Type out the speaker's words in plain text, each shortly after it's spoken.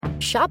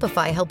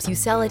Shopify helps you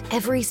sell at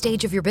every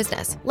stage of your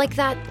business. Like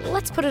that,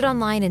 let's put it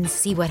online and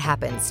see what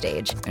happens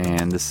stage.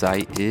 And the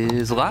site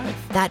is live.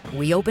 That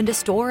we opened a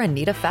store and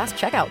need a fast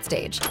checkout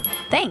stage.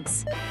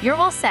 Thanks. You're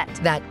all set.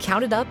 That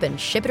count it up and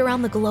ship it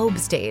around the globe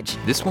stage.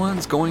 This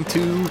one's going to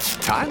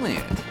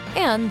Thailand.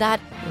 And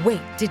that,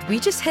 wait, did we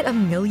just hit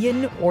 1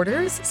 million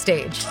orders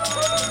stage?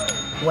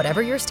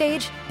 Whatever your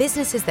stage,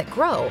 businesses that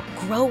grow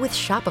with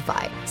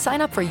Shopify.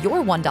 Sign up for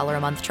your $1 a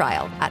month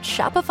trial at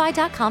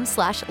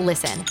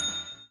shopify.com/listen.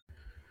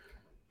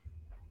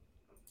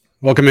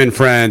 Welcome in,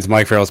 friends.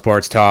 Mike Farrell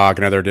Sports Talk,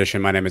 another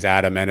edition. My name is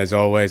Adam, and as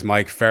always,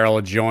 Mike Farrell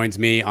joins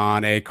me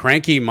on a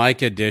Cranky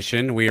Mike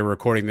edition. We are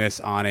recording this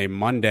on a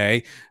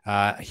Monday,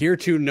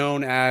 hereto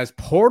known as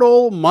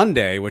Portal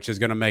Monday, which is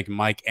going to make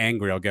Mike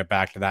angry. I'll get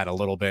back to that in a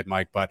little bit,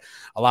 Mike, but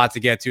a lot to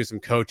get to, some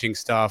coaching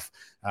stuff,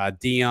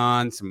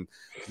 Deion, some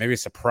maybe a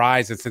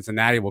surprise in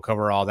Cincinnati. We'll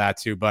cover all that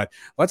too, but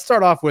let's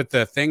start off with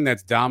the thing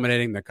that's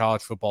dominating the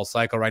college football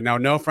cycle right now.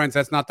 No, friends,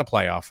 that's not the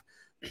playoff.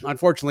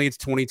 Unfortunately, it's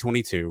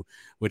 2022,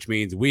 which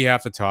means we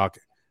have to talk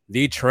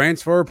the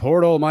transfer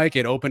portal, Mike.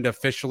 It opened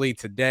officially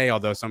today,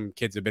 although some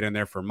kids have been in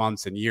there for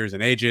months and years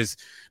and ages.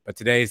 But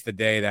today is the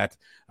day that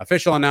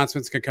official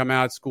announcements can come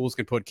out. Schools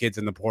can put kids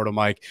in the portal,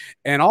 Mike.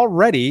 And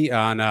already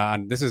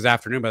on this is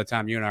afternoon by the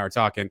time you and I are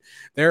talking,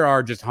 there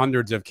are just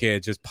hundreds of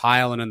kids just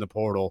piling in the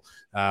portal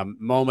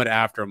moment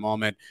after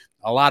moment.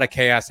 A lot of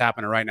chaos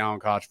happening right now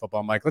in college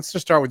football. Mike, let's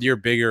just start with your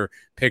bigger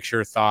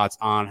picture thoughts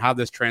on how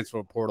this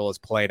transfer portal has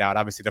played out.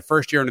 Obviously, the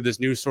first year into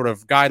this new sort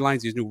of guidelines,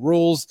 these new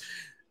rules.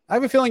 I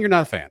have a feeling you're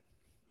not a fan.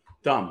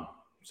 Dumb.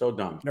 So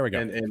dumb. There we go.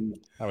 And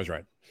I was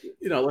right.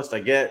 Listen,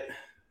 I get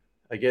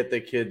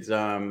that kids,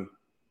 have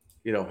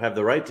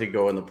the right to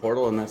go in the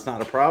portal, and that's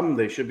not a problem.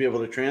 They should be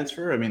able to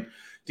transfer. I mean,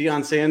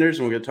 Deion Sanders,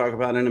 and we're going to talk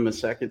about him in a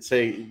second,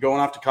 say going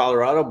off to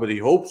Colorado, but he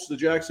hopes the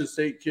Jackson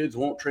State kids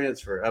won't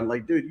transfer. I'm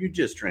like, dude, you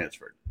just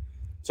transferred.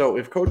 So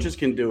if coaches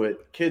can do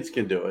it, kids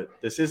can do it.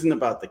 This isn't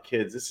about the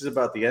kids. This is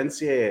about the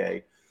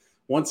NCAA,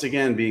 once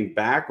again, being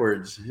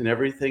backwards in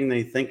everything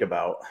they think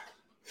about.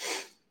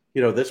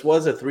 This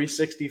was a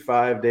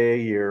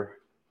 365-day-a-year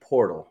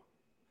portal.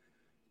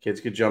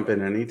 Kids could jump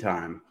in any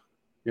time.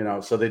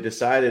 So they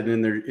decided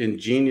in their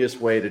ingenious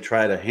way to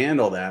try to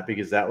handle that,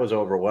 because that was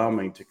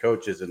overwhelming to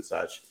coaches and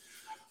such.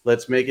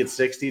 Let's make it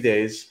 60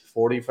 days,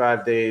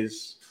 45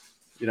 days,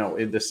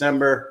 in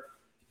December,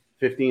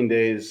 15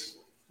 days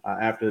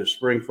after the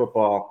spring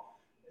football,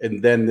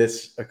 and then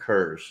this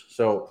occurs.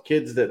 So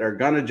kids that are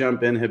going to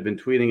jump in have been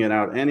tweeting it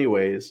out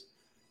anyways,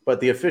 but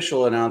the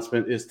official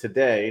announcement is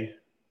today,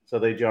 so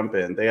they jump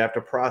in. They have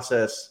to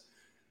process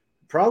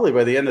probably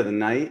by the end of the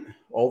night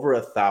over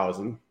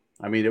 1,000.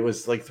 I mean, it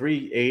was like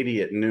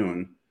 380 at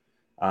noon.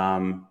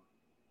 And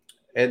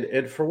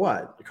for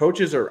what?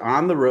 Coaches are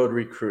on the road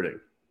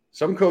recruiting.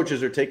 Some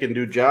coaches are taking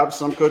new jobs.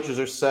 Some coaches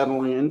are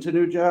settling into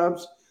new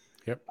jobs.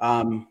 Yep.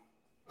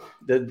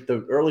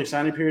 The early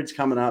signing period's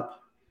coming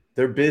up.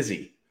 They're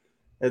busy.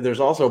 And there's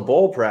also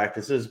bowl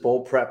practices,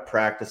 bowl prep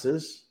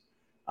practices.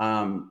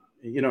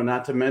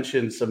 Not to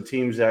mention some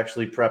teams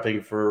actually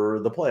prepping for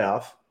the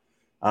playoff.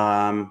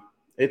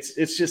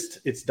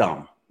 It's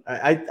dumb.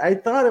 I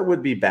thought it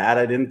would be bad.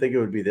 I didn't think it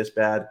would be this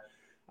bad.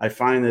 I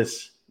find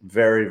this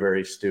very,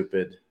 very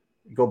stupid.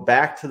 Go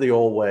back to the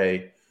old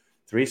way,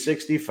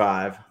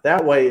 365.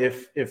 That way,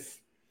 if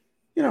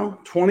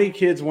 20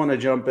 kids want to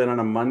jump in on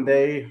a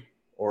Monday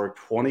or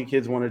 20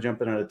 kids want to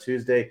jump in on a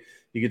Tuesday,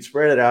 you could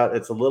spread it out.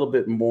 It's a little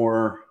bit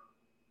more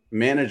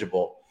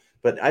manageable.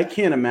 But I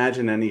can't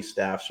imagine any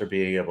staffs are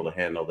being able to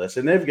handle this.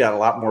 And they've got a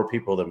lot more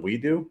people than we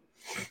do.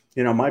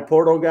 My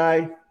portal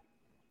guy,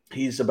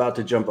 he's about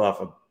to jump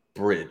off a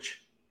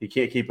bridge. He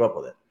can't keep up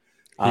with it.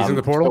 He's in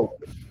the portal?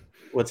 So,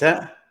 what's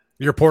that?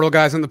 Your portal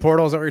guy's in the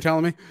portal? Is that what you're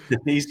telling me?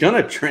 He's going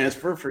to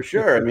transfer for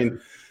sure. I mean,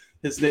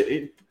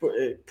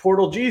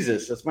 Portal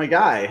Jesus, that's my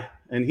guy.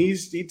 And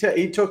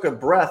he took a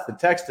breath and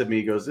texted me.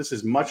 He goes, "This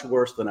is much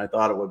worse than I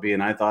thought it would be,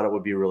 and I thought it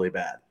would be really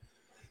bad,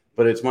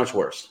 but it's much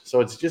worse." So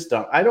it's just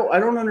dumb. I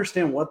don't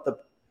understand what's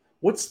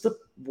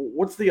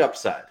the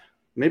upside.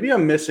 Maybe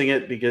I'm missing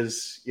it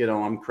because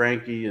I'm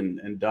cranky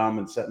and dumb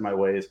and set in my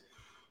ways.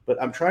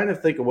 But I'm trying to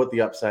think of what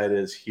the upside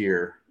is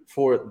here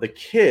for the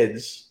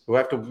kids who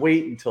have to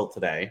wait until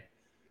today.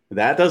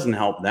 That doesn't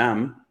help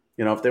them.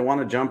 If they want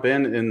to jump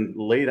in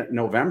late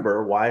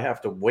November, why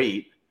have to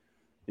wait?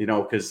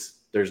 Because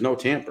there's no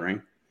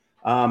tampering.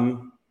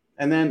 And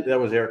then that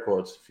was air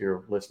quotes if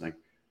you're listening.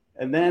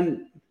 And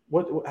then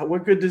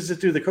what good does it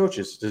do the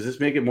coaches? Does this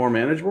make it more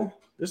manageable?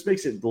 This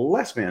makes it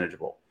less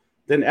manageable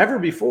than ever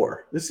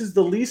before. This is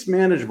the least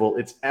manageable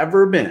it's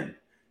ever been,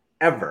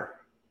 ever,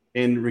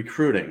 in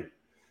recruiting.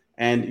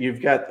 And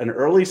you've got an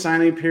early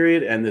signing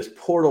period and this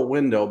portal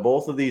window.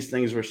 Both of these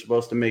things were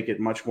supposed to make it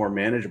much more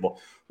manageable.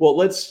 Well,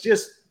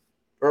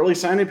 early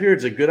signing period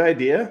is a good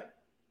idea,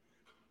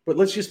 but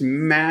let's just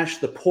mash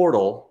the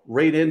portal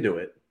right into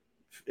it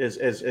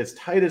as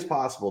tight as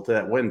possible to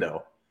that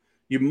window.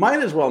 You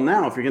might as well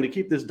now, if you're going to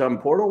keep this dumb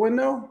portal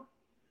window,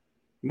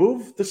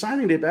 move the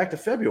signing date back to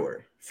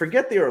February.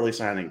 Forget the early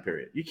signing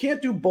period. You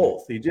can't do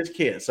both. You just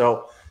can't.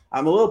 So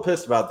I'm a little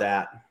pissed about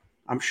that.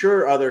 I'm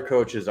sure other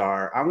coaches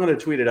are. I'm going to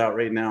tweet it out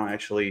right now,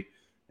 actually,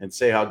 and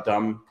say how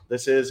dumb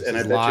this is. And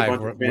I bet you a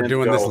bunch of fans we're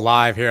doing this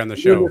live here on the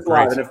show.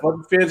 And if fans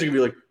are going to be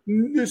like,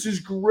 this is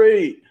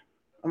great.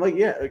 I'm like,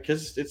 yeah,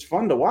 because it's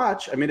fun to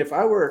watch. I mean, if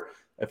I were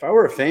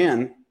a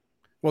fan.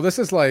 Well, this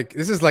is like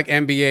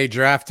NBA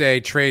draft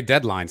day trade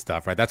deadline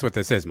stuff, right? That's what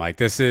this is, Mike.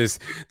 This is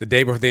the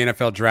day before the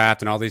NFL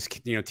draft, and all these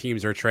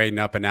teams are trading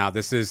up and out.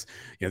 This is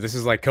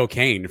like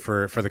cocaine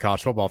for the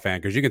college football fan,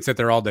 because you can sit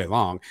there all day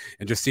long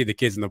and just see the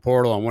kids in the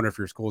portal and wonder if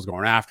your school's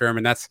going after them.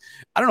 And I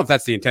don't know if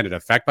that's the intended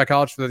effect by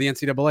college for the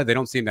NCAA. They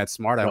don't seem that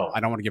smart. I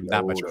don't want to give them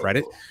that much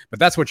credit, but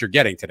that's what you're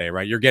getting today,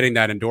 right? You're getting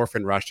that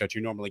endorphin rush that you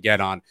normally get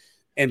on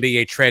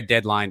NBA trade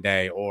deadline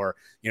day, or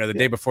the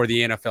day before the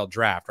NFL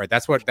draft, right?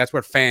 That's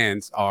what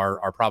fans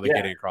are probably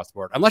getting across the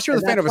board. Unless you're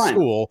the fan of a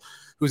school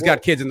who's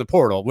got kids in the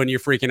portal, when you're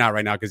freaking out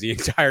right now because the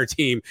entire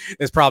team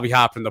is probably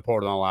hopped in the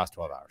portal in the last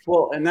 12 hours.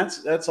 Well, and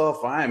that's all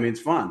fine. I mean, it's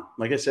fun.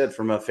 Like I said,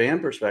 from a fan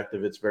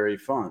perspective, it's very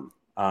fun.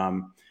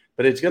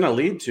 But it's going to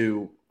lead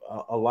to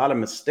a lot of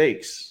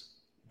mistakes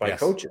by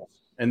coaches,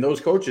 and those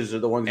coaches are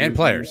the ones and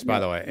players, by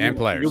the way, and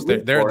players.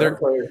 They're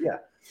players,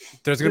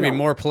 There's going to be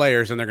more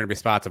players than there are going to be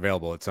spots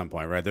available at some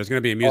point, right? There's going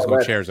to be a musical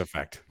chairs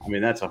effect. I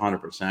mean, that's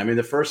 100%. I mean,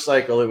 the first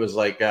cycle, it was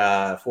like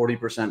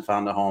 40%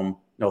 found a home.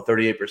 No,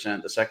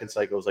 38%. The second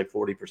cycle was like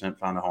 40%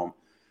 found a home.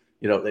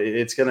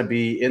 It's going to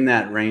be in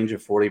that range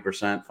of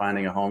 40%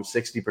 finding a home.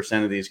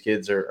 60% of these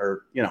kids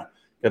are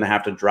going to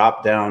have to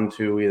drop down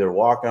to either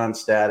walk-on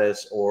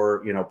status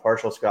or,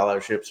 partial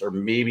scholarships, or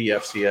maybe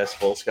FCS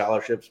full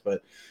scholarships.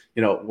 But,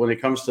 when it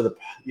comes to the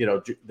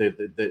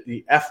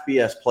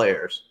FBS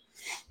players,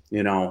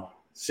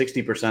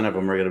 60% of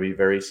them are going to be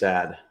very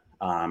sad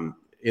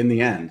in the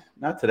end,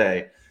 not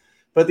today.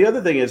 But the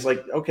other thing is,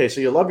 like, okay,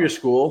 so you love your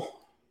school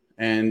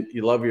and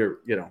you love your,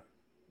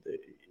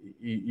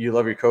 you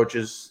love your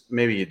coaches.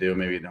 Maybe you do,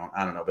 maybe you don't.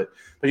 I don't know. But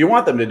you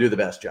want them to do the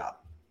best job.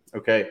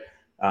 Okay.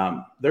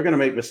 They're going to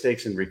make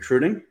mistakes in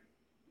recruiting,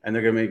 and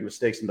they're going to make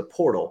mistakes in the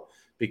portal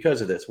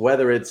because of this,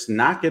 whether it's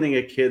not getting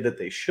a kid that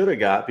they should have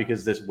got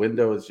because this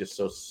window is just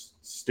so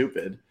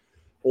stupid,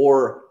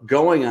 or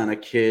going on a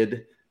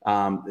kid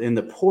in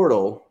the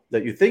portal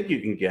that you think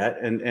you can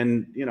get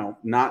and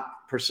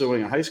not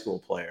pursuing a high school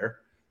player.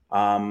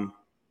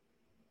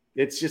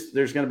 It's just,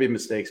 there's going to be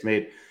mistakes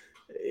made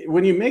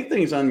when you make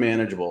things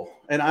unmanageable.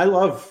 And I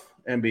love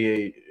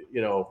NBA,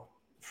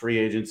 free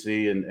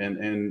agency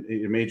and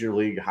major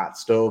league hot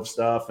stove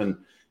stuff. And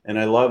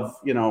I love,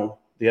 the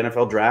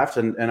NFL draft.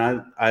 And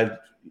I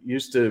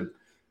used to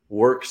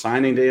work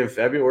signing day in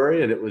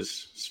February, and it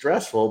was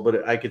stressful,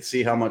 but I could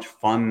see how much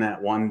fun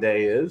that one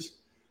day is.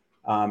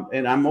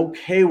 And I'm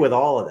okay with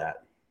all of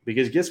that,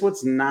 because guess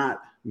what's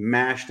not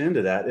mashed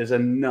into that is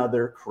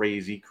another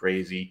crazy,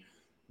 crazy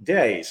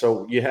day.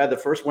 So you had the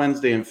first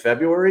Wednesday in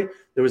February.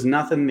 There was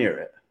nothing near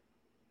it.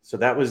 So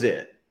that was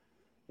it.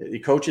 The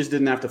coaches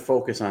didn't have to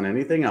focus on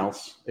anything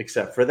else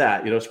except for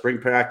that. Spring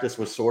practice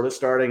was sort of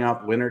starting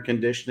up, winter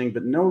conditioning,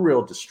 but no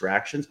real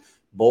distractions.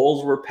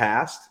 Bowls were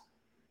passed.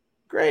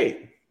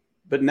 Great.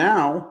 But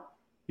now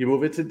you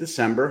move it to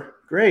December.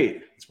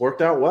 Great. It's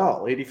worked out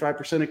well.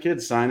 85% of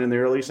kids sign in the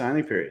early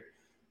signing period.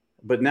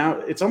 But now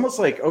it's almost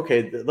like,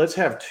 okay, let's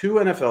have 2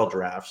 NFL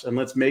drafts and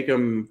let's make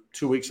them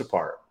 2 weeks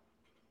apart.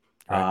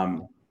 Right.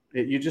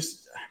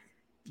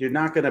 You're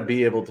not going to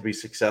be able to be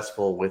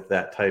successful with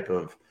that type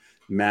of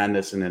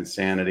madness and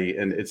insanity.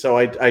 And so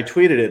I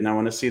tweeted it, and I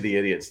want to see the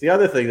idiots. The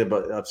other thing that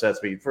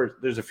upsets me, first,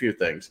 there's a few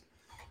things.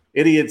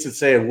 Idiots that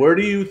say, where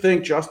do you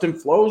think Justin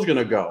Flo is going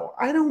to go?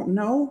 I don't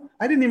know.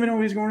 I didn't even know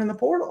he was going in the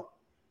portal.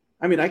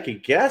 I mean, I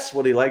could guess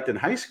what he liked in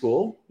high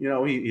school.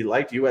 He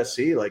liked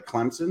USC, like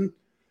Clemson.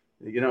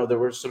 There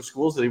were some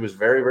schools that he was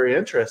very, very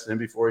interested in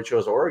before he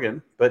chose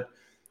Oregon. But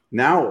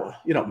now,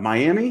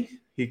 Miami,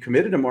 he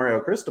committed to Mario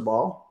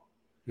Cristobal,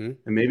 and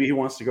maybe he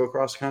wants to go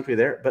across the country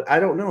there. But I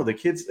don't know. The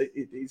kid's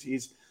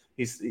he's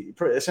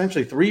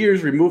essentially 3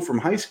 years removed from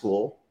high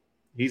school.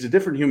 He's a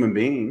different human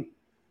being.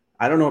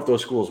 I don't know if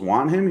those schools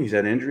want him. He's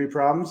had injury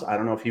problems. I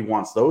don't know if he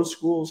wants those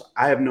schools.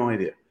 I have no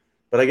idea.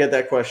 But I get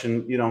that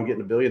question, I'm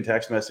getting a billion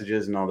text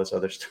messages and all this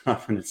other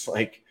stuff. And it's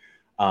like,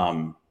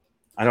 I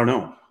don't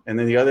know. And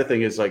then the other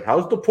thing is like,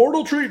 how's the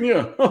portal treating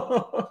you?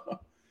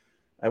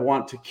 I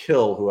want to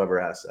kill whoever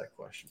asked that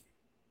question.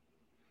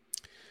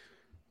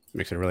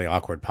 Makes it a really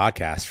awkward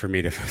podcast for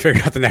me to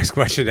figure out the next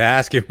question to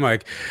ask you,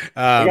 Mike.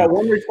 I got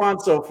one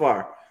response so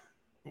far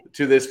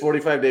to this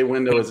 45-day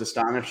window is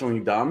astonishingly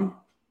dumb.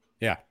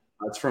 Yeah.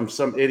 That's from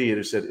some idiot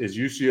who said, is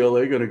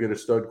UCLA going to get a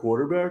stud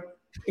quarterback?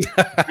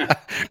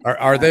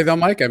 Are they though,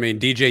 Mike? I mean,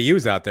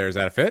 DJU's out there. Is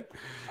that a fit?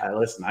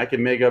 Listen, I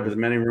can make up as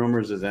many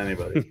rumors as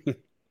anybody.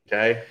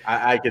 Okay,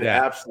 I could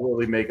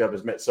absolutely make up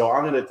as many. So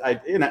I'm gonna.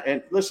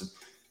 And listen,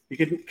 you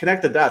can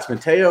connect the dots.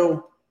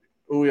 Mateo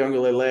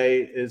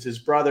Uyunglele is his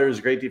brother. Is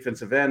a great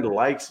defensive end.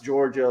 Likes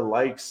Georgia.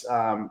 Likes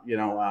Ohio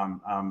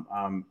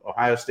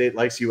State.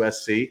 Likes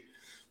USC.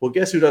 Well,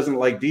 guess who doesn't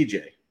like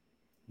DJ?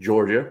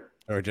 Georgia.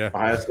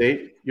 Ohio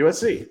State.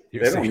 USC. They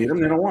don't need him.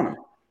 They don't want him.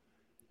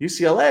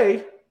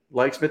 UCLA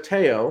likes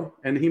Mateo,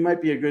 and he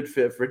might be a good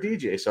fit for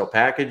DJ. So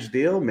package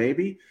deal,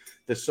 maybe.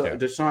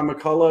 Deshaun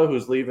McCullough,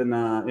 who's leaving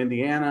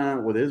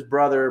Indiana with his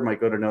brother,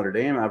 might go to Notre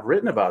Dame. I've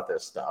written about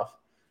this stuff.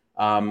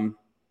 And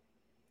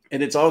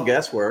it's all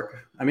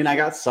guesswork. I mean, I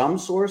got some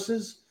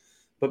sources,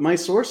 but my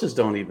sources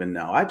don't even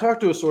know. I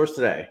talked to a source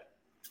today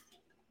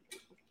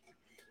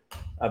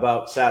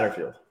about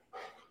Satterfield.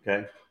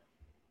 Okay.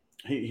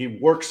 He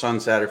works on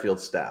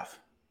Satterfield's staff.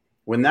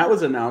 When that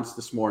was announced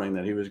this morning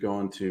that he was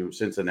going to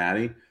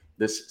Cincinnati,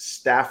 this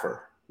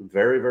staffer,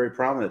 very, very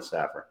prominent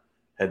staffer,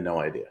 had no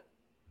idea.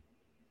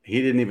 He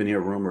didn't even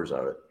hear rumors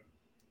of it.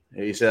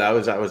 He said, I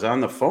was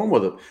on the phone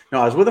with him.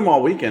 No, I was with him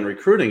all weekend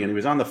recruiting, and he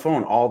was on the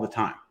phone all the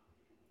time.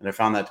 And I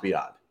found that to be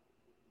odd.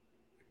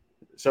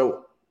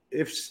 So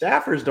if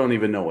staffers don't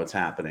even know what's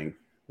happening,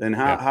 then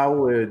how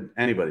would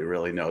anybody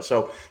really know?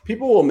 So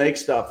people will make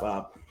stuff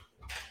up.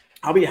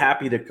 I'll be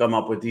happy to come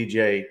up with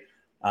DJ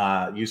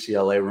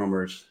UCLA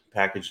rumors,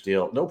 package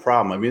deal. No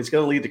problem. I mean, it's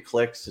going to lead to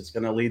clicks. It's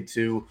going to lead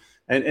to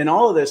and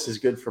all of this is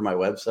good for my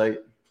website.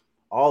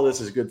 All this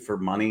is good for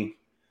money.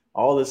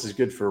 All this is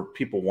good for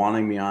people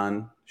wanting me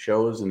on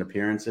shows and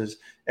appearances.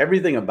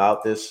 Everything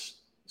about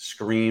this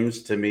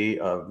screams to me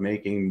of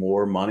making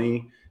more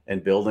money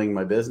and building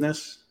my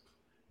business,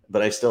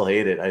 but I still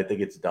hate it. I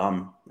think it's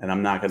dumb, and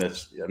I'm not going to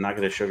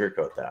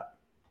sugarcoat that.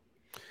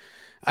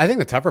 I think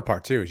the tougher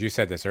part too, as you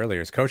said this earlier,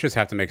 is coaches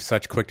have to make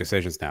such quick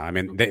decisions now. I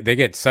mean, they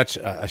get such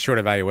a short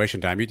evaluation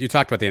time. You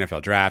talked about the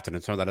NFL draft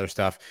and some of that other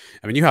stuff.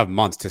 I mean, you have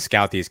months to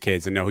scout these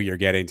kids and know who you're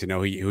getting, to know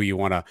who you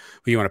want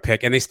to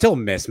pick, and they still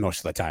miss most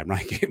of the time,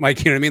 right?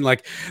 Mike, you know what I mean?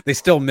 Like they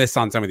still miss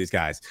on some of these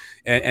guys.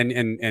 And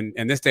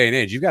in this day and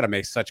age, you've got to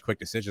make such quick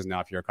decisions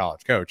now if you're a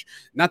college coach.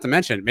 Not to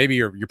mention, maybe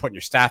you're putting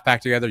your staff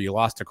back together. You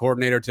lost a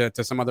coordinator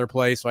to some other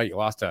place, right? You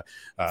lost a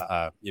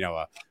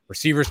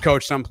receivers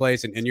coach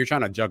someplace, and you're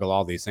trying to juggle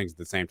all these things at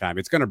the same time.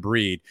 It's going to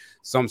breed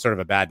some sort of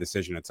a bad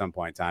decision at some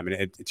point in time.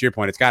 And to your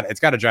point, it's got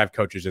to drive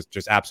coaches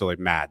just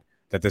absolutely mad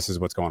that this is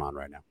what's going on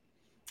right now.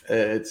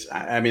 I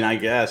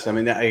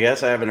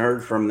guess I haven't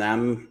heard from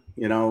them,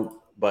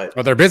 but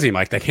they're busy,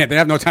 Mike. They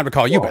have no time to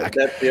call you back.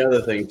 That's the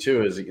other thing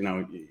too, is,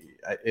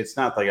 it's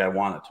not like I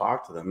want to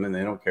talk to them and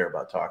they don't care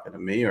about talking to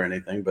me or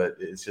anything, but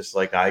it's just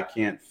like, I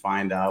can't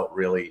find out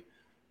really,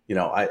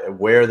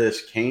 where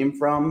this came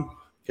from.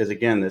 Because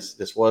again,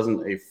 this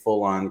wasn't a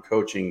full-on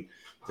coaching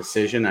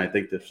decision. I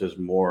think this was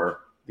more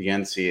the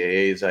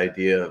NCAA's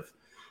idea of,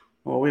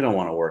 well, we don't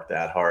want to work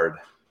that hard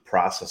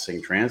processing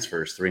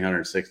transfers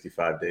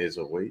 365 days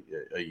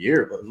a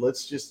year.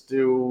 Let's just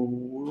do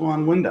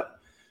one window.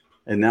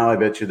 And now I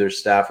bet you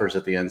there's staffers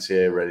at the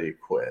NCAA ready to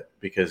quit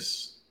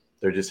because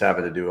they're just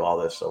having to do all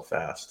this so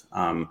fast.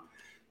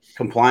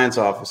 Compliance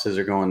offices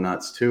are going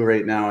nuts too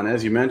right now. And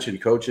as you mentioned,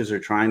 coaches are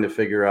trying to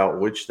figure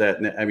out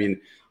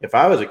if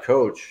I was a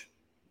coach,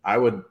 I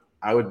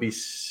would be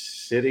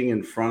sitting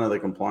in front of the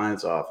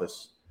compliance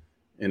office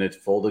in a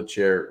folded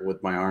chair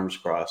with my arms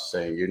crossed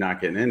saying, you're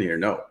not getting in here.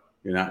 No,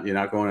 you're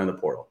not going in the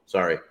portal.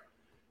 Sorry.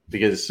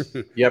 Because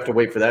you have to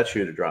wait for that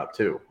shoe to drop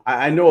too.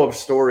 I know of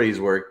stories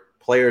where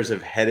players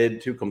have headed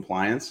to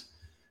compliance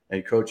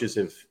and coaches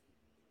have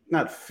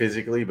not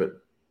physically,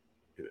 but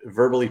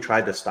verbally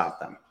tried to stop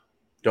them.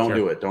 Don't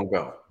do it. Don't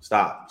go.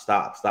 Stop.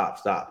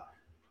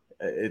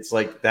 It's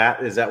like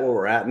that. Is that where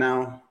we're at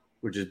now?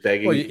 We're just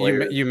begging. Well,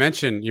 you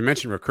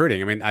mentioned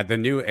recruiting. I mean, the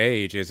new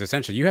age is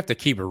essentially you have to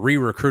keep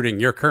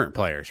re-recruiting your current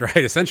players, right?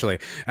 Essentially,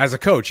 as a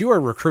coach, you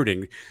are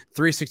recruiting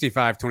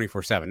 365,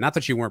 24/7. Not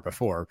that you weren't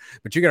before,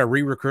 but you got to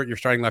re-recruit your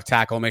starting left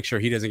tackle, make sure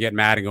he doesn't get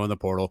mad and go in the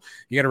portal.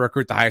 You got to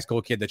recruit the high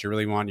school kid that you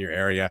really want in your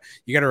area.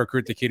 You got to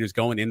recruit the kid who's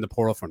going in the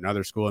portal from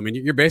another school. I mean,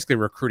 you're basically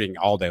recruiting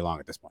all day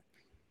long at this point.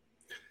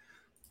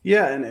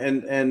 Yeah,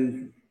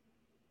 and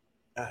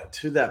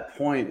to that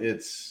point,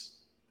 it's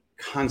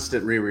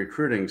constant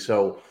re-recruiting.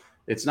 So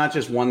it's not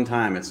just one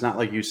time. It's not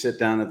like you sit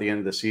down at the end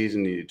of the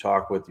season and you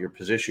talk with your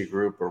position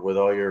group or with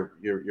all your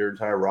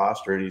entire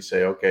roster and you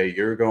say, okay,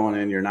 you're going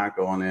in, you're not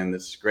going in.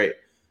 This is great.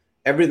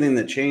 Everything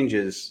that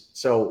changes.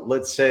 So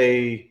let's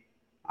say,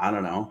 I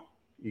don't know,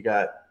 you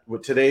got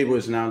what today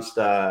was announced,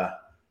 Phil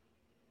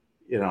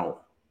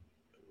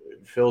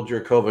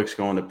Jurkovic's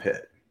going to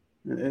Pitt.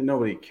 And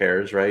nobody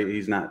cares, right?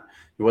 He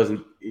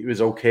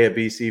was okay at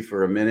BC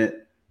for a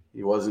minute.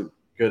 He wasn't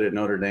good at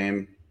Notre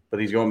Dame, but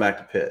he's going back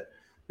to Pitt.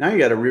 Now you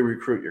got to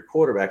re-recruit your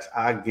quarterbacks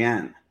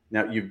again.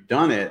 Now you've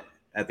done it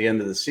at the end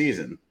of the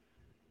season,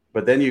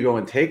 but then you go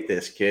and take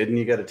this kid and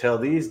you got to tell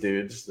these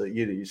dudes that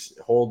you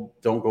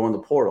don't go in the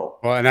portal.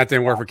 Well, and that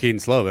didn't work for Keaton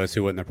Slovis,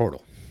 who went in the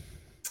portal.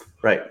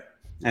 Right.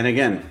 And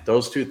again,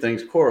 those two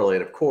things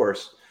correlate, of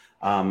course.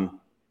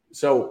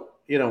 So,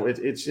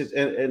 it's just,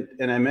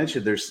 and I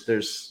mentioned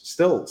there's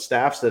still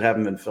staffs that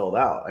haven't been filled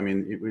out. I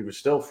mean, we were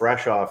still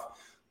fresh off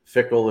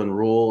Fickle and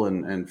Rule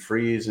and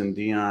Freeze and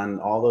Deion,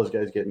 all those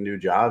guys getting new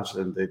jobs,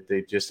 and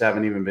they just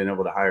haven't even been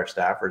able to hire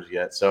staffers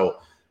yet. So,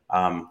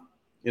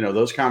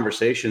 those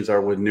conversations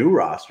are with new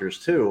rosters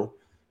too.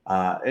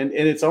 And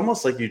it's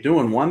almost like you're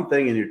doing one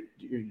thing and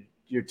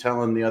you're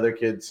telling the other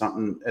kid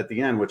something at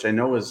the end, which I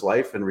know is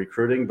life and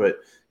recruiting, but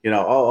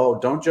oh,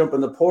 don't jump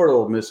in the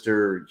portal,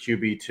 Mr.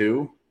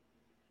 QB2.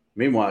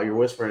 Meanwhile, you're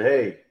whispering,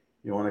 hey,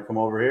 you want to come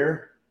over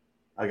here?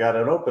 I got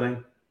an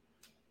opening.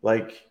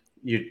 Like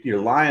you're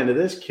lying to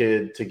this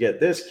kid to get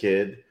this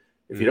kid.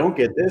 If you don't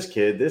get this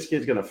kid's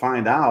going to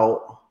find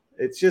out.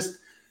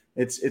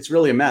 It's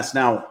really a mess.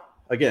 Now,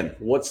 again,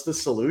 what's the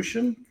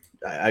solution?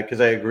 Because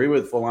I agree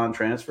with full-on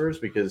transfers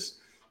because,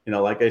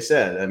 like I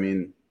said, I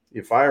mean,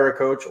 you fire a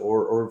coach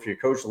or if your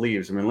coach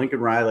leaves. I mean, Lincoln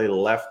Riley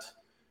left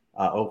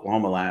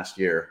Oklahoma last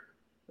year.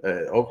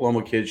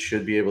 Oklahoma kids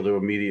should be able to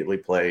immediately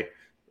play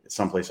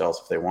someplace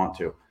else if they want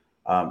to.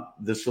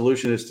 The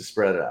solution is to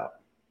spread it out.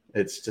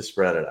 It's to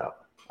spread it out.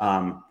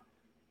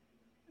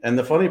 And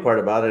the funny part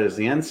about it is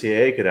the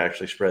NCAA could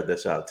actually spread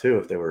this out too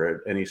if they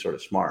were any sort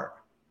of smart.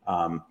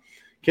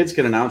 Kids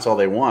can announce all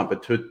they want,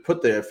 but to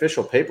put the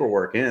official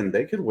paperwork in,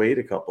 they could wait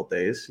a couple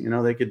days.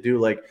 They could do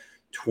like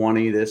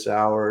 20 this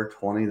hour,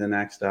 20 the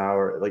next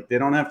hour. Like they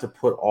don't have to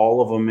put all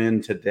of them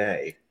in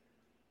today.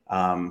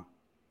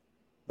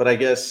 But I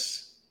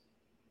guess,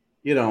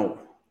 they're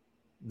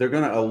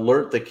going to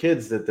alert the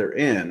kids that they're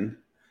in,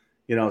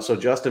 so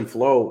Justin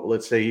Flo,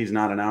 let's say he's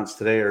not announced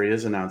today or he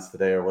is announced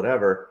today or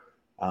whatever.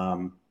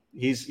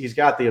 He's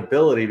got the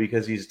ability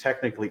because he's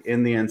technically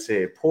in the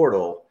NCAA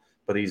portal,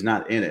 but he's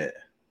not in it.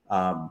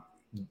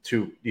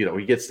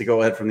 He gets to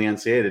go ahead from the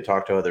NCAA to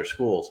talk to other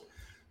schools.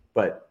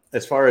 But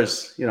as far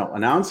as,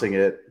 announcing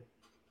it,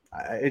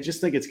 I just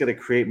think it's going to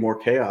create more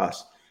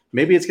chaos.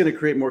 Maybe it's going to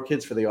create more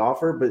kids for the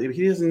offer, but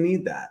he doesn't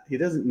need that. He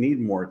doesn't need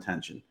more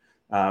attention.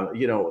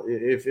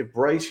 If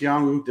Bryce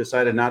Young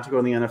decided not to go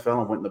in the NFL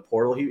and went in the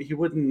portal, he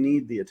wouldn't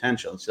need the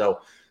attention.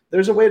 So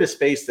there's a way to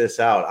space this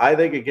out. I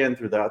think, again,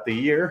 throughout the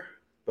year,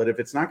 but if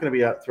it's not going to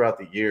be out throughout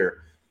the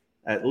year,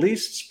 at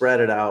least spread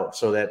it out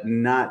so that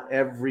not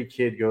every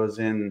kid goes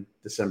in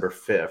December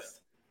 5th.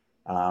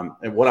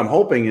 And what I'm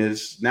hoping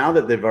is now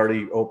that they've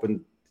already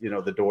opened,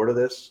 the door to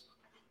this,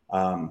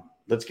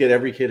 let's get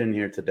every kid in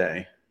here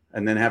today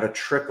and then have a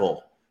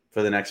trickle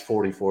for the next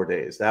 44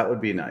 days. That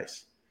would be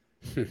nice.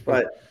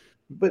 But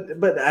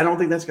I don't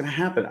think that's going to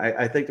happen.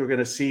 I think we're going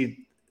to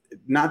see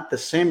not the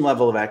same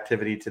level of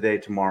activity today,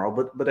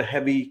 tomorrow, but a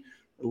heavy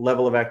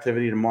level of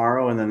activity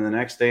tomorrow and then the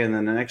next day and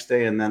then the next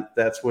day. And then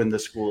that's when the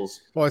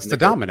schools. Well, it's the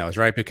dominoes,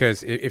 right?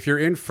 Because if you're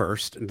in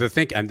first, and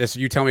this,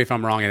 you tell me if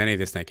I'm wrong in any of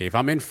this thinking. If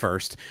I'm in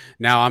first,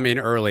 now I'm in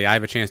early, I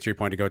have a chance to your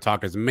point to go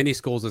talk to as many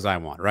schools as I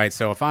want, right?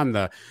 So if I'm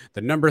the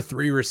number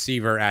 3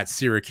 receiver at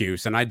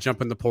Syracuse and I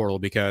jump in the portal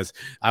because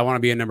I want to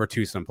be a number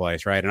 2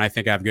 someplace, right? And I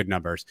think I have good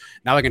numbers.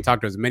 Now I can talk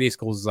to as many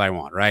schools as I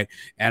want, right?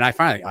 And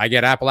I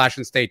get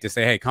Appalachian State to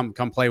say, hey, come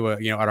play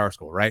with, at our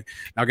school, right?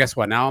 Now guess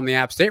what? Now I'm the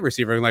App State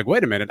receiver. I'm like,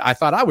 wait a minute, I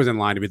thought I was in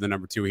line to be the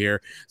number 2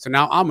 here. So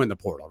now I'm in the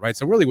portal, right?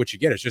 So really what you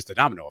get is just a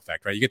domino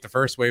effect, right? You get the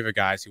first wave of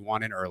guys who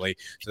want in early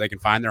so they can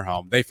find their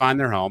home. They find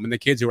their home, and the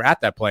kids who are at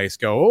that place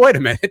go, oh, wait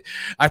a minute.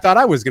 I thought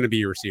I was going to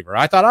be a receiver.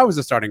 I thought I was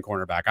a starting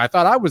cornerback. I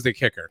thought I was the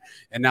kicker.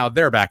 And now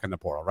they're back in the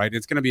portal, right?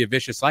 It's going to be a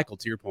vicious cycle,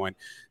 to your point,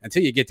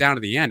 until you get down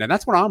to the end. And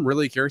that's what I'm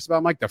really curious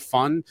about, Mike. The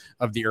fun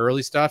of the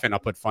early stuff, and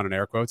I'll put fun in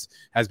air quotes,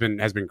 has been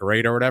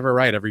great or whatever,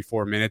 right? Every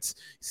 4 minutes,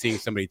 seeing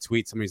somebody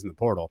tweet somebody's in the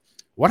portal.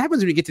 What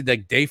happens when you get to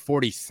like day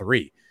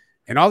 43?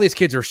 And all these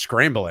kids are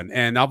scrambling,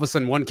 and all of a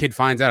sudden one kid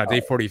finds out at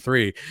day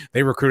 43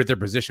 they recruited their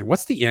position.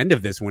 What's the end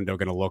of this window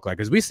going to look like?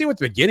 Because we see what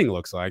the beginning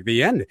looks like.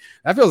 The end,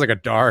 that feels like a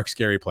dark,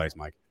 scary place,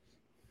 Mike.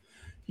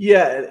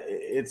 Yeah,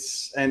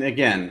 and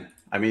again,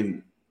 I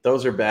mean,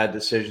 those are bad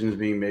decisions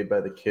being made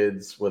by the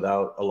kids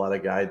without a lot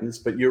of guidance.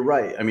 But you're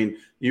right. I mean,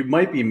 you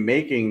might be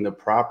making the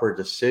proper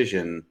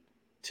decision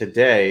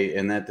today,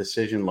 and that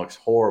decision looks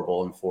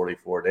horrible in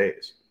 44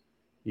 days.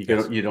 You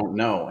don't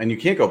know. And you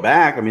can't go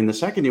back. I mean, the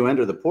second you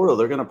enter the portal,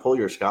 they're going to pull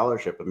your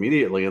scholarship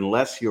immediately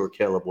unless you're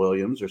Caleb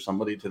Williams or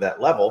somebody to that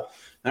level.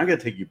 They're not going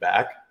to take you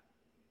back.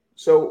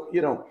 So,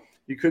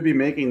 you could be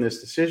making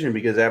this decision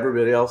because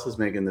everybody else is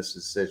making this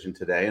decision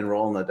today and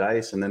rolling the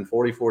dice. And then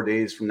 44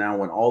 days from now,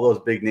 when all those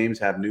big names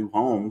have new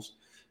homes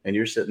and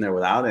you're sitting there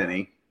without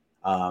any,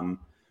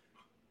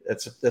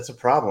 that's a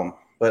problem.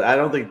 But I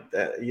don't think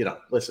that,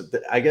 listen,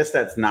 I guess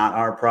that's not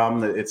our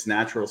problem. It's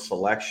natural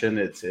selection.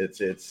 It's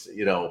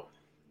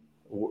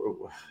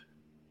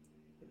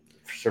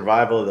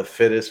survival of the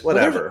fittest,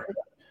 whatever.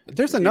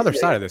 There's another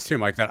side of this too,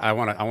 Mike, that I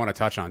want to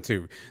touch on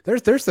too.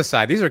 There's the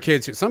side. These are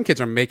kids. Some kids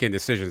are making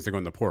decisions to go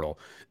in the portal,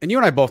 and you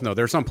and I both know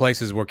there are some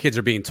places where kids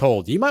are being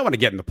told you might want to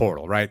get in the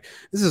portal, right?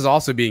 This is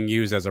also being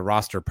used as a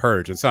roster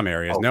purge in some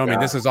areas. I mean,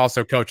 this is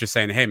also coaches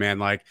saying, "Hey, man,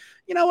 like,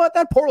 you know what?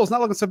 That portal's not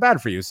looking so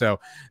bad for you." So,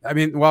 I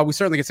mean, while we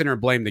certainly can sit here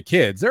and blame the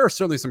kids, there are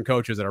certainly some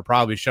coaches that are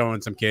probably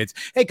showing some kids,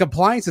 "Hey,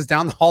 compliance is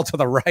down the hall to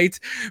the right.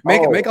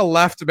 Make a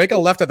left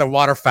at the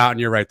water fountain.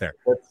 You're right there."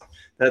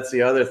 That's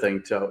the other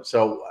thing too.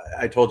 So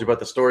I told you about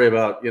the story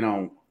about,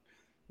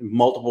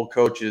 multiple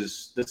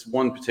coaches. This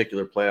one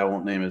particular play, I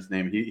won't name his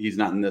name. He's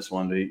not in this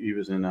one, but he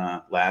was in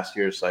last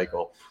year's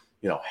cycle,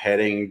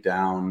 heading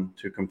down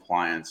to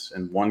compliance.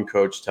 And one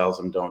coach tells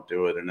him don't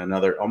do it. And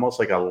another, almost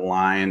like a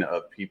line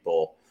of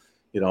people,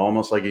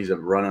 almost like he's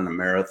running a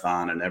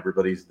marathon and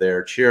everybody's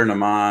there cheering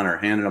him on or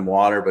handing him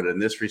water. But in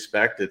this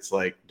respect, it's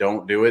like,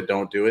 don't do it.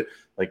 Don't do it.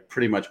 Like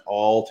pretty much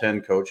all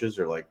 10 coaches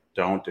are like,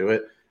 don't do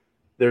it.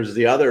 There's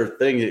the other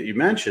thing that you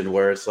mentioned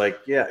where it's like,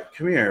 yeah,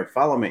 come here,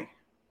 follow me.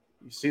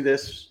 You see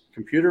this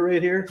computer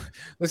right here?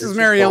 This is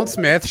Mary Ellen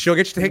Smith. She'll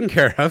get you taken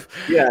care of.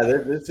 Yeah,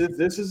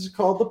 this is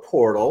called the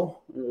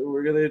portal.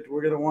 We're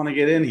gonna want to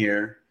get in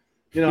here,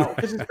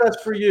 because it's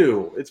best for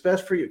you. It's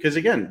best for you because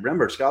again,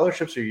 remember,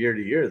 scholarships are year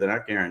to year; they're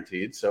not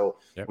guaranteed. So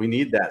we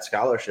need that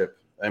scholarship.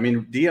 I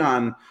mean,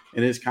 Deion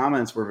in his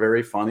comments were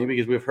very funny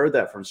because we've heard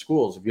that from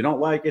schools. If you don't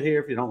like it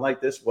here, if you don't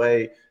like this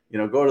way,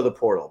 go to the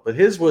portal. But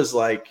his was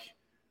like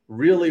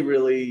really,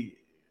 really.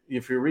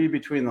 If you read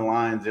between the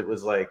lines, it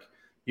was like,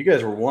 you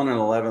guys were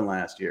 1-11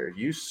 last year.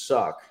 You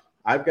suck.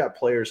 I've got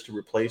players to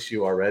replace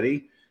you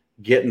already.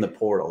 Get in the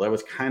portal. That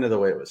was kind of the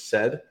way it was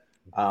said.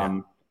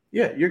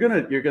 You're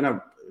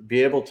gonna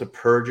be able to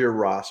purge your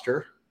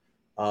roster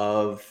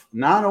of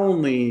not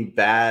only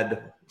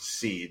bad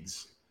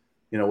seeds,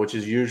 which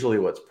is usually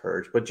what's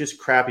purged, but just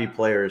crappy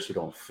players who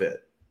don't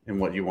fit in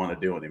what you want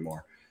to do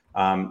anymore.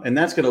 And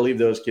that's going to leave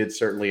those kids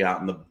certainly out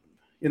in the.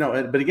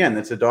 But again,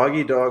 it's a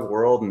dog-eat-dog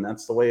world, and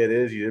that's the way it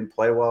is. You didn't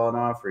play well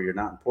enough, or you're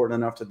not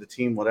important enough to the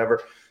team, whatever.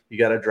 You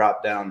got to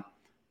drop down.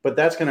 But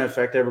that's going to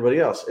affect everybody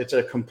else. It's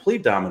a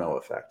complete domino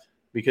effect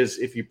because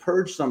if you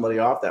purge somebody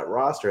off that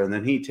roster and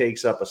then he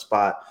takes up a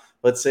spot,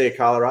 let's say a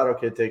Colorado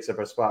kid takes up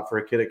a spot for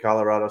a kid at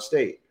Colorado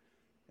State,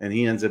 and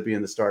he ends up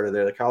being the starter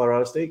there. The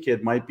Colorado State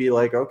kid might be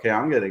like, okay,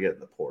 I'm going to get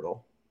in the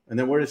portal. And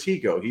then where does he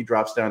go? He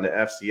drops down to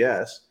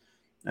FCS.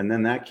 And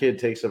then that kid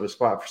takes up a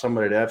spot for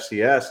somebody at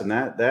FCS, and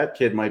that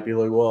kid might be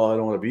like, well, I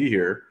don't want to be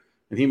here.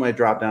 And he might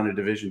drop down to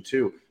Division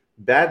II.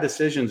 Bad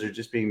decisions are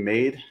just being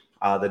made.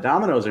 The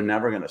dominoes are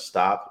never going to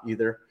stop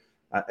either.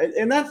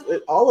 And that's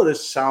all of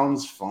this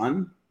sounds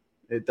fun.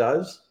 It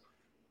does.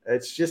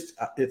 It's just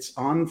it's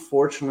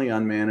unfortunately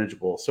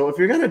unmanageable. So if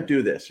you're going to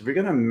do this, if you're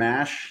going to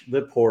mash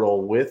the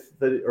portal with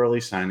the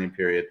early signing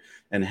period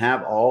and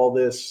have all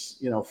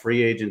this,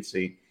 free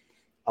agency,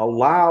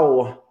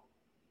 allow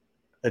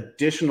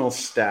additional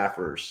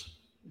staffers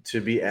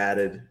to be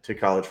added to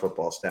college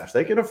football staffs.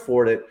 They can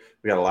afford it.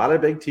 We got a lot of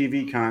big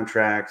TV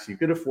contracts. You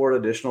can afford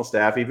additional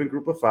staff, even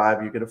group of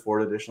 5, you can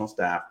afford additional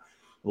staff.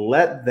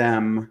 Let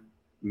them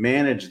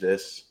manage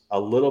this a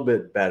little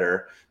bit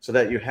better so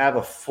that you have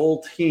a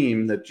full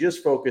team that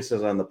just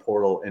focuses on the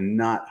portal and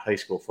not high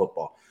school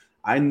football.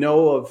 I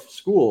know of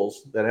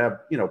schools that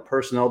have,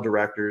 personnel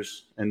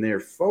directors and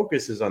their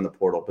focus is on the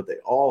portal, but they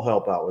all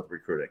help out with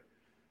recruiting.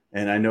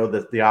 And I know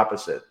that the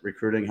opposite,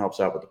 recruiting helps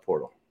out with the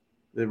portal.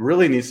 It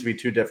really needs to be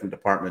 2 different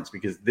departments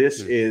because this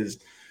is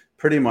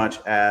pretty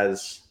much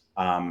as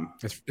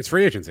it's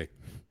free agency.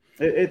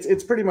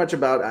 It's pretty much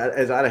about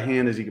as out of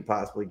hand as you could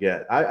possibly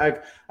get.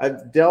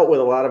 I've dealt with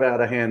a lot of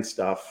out of hand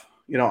stuff.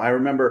 I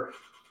remember,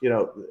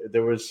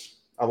 there was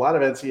a lot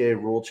of NCAA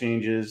rule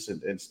changes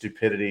and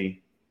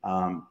stupidity,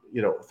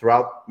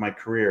 throughout my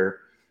career.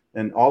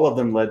 And all of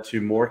them led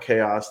to more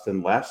chaos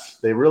than less.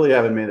 They really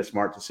haven't made a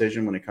smart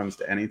decision when it comes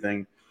to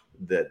anything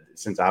that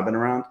since I've been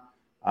around.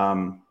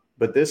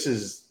 But this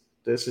is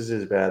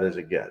as bad as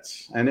it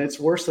gets. And it's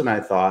worse than I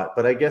thought,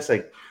 but I guess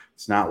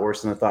it's not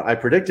worse than I thought. I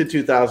predicted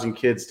 2,000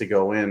 kids to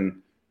go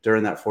in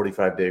during that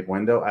 45-day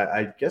window.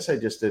 I guess I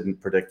just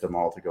didn't predict them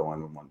all to go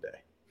in one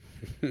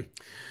day.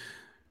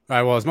 All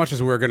right. Well, as much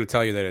as we're going to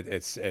tell you that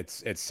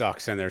it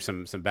sucks and there's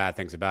some bad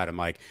things about it,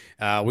 Mike,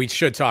 we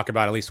should talk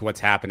about at least what's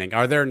happening.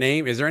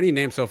 Is there any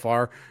names so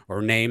far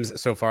or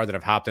names so far that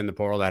have hopped in the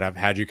portal that have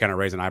had you kind of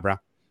raise an eyebrow?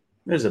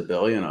 There's a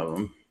billion of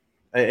them,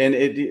 and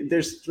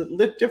there's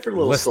different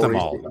little list stories.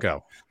 Them all.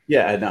 Go.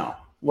 Yeah, I know.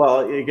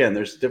 Well, again,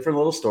 there's different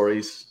little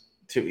stories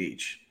to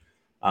each.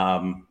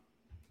 So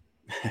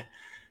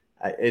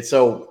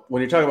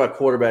when you're talking about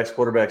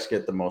quarterbacks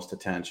get the most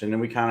attention, and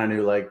we kind of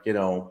knew,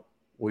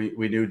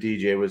 we knew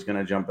DJ was going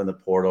to jump in the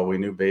portal. We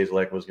knew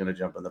Bazelak was going to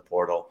jump in the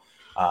portal.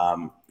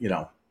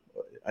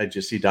 I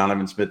just see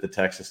Donovan Smith at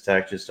Texas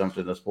Tech just jumped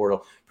in this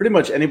portal. Pretty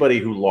much anybody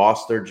who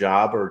lost their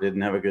job or didn't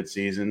have a good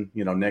season,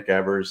 Nick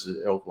Evers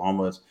at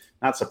Oklahoma is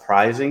not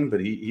surprising, but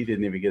he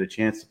didn't even get a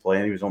chance to play,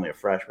 and he was only a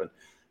freshman.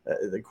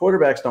 The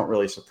quarterbacks don't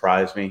really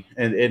surprise me.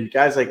 And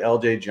guys like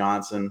L.J.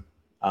 Johnson,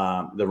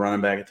 the running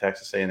back at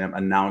Texas A&M,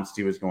 announced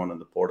he was going in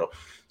the portal.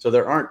 So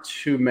there aren't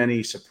too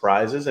many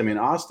surprises. I mean,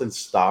 Austin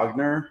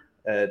Stogner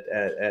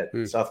at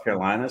South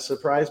Carolina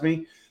surprised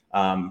me.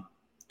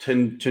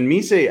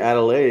 Tunmise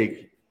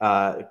Adelaide,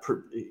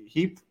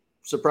 he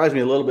surprised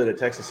me a little bit at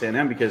Texas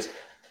A&M because,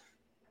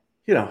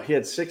 he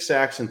had 6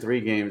 sacks in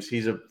 3 games.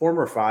 He's a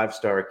former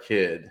 5-star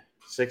kid,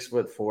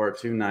 6'4",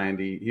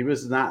 290. He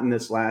was not in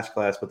this last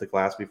class, but the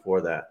class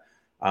before that.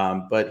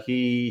 But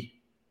he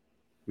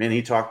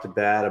talked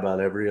bad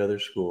about every other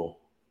school.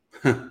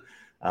 He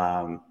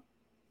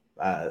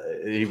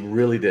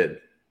really did.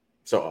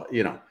 So,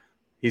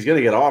 he's going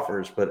to get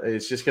offers, but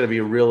it's just going to be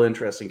a real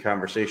interesting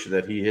conversation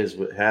that he has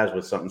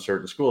with some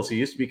certain schools. He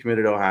used to be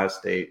committed to Ohio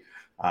State.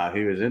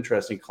 He was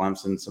interested in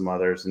Clemson, some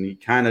others, and he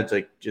kind of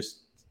just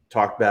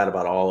talked bad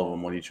about all of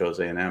them when he chose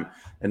A&M.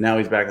 And now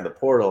he's back at the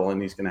portal,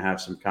 and he's going to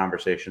have some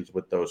conversations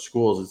with those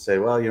schools and say,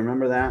 well, you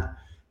remember that?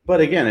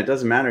 But again, it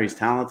doesn't matter. He's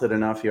talented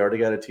enough. He already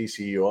got a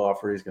TCU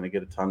offer. He's going to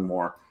get a ton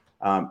more.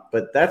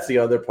 But that's the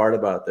other part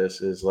about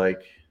this is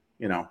like,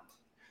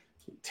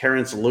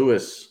 Terrence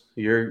Lewis,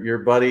 your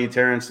buddy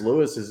Terrence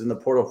Lewis is in the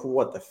portal for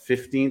what, the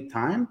 15th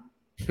time?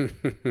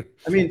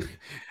 I mean,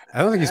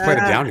 I don't think he's played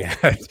it down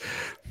yet.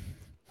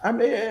 I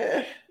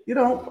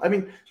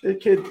mean, the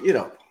kid,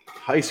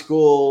 high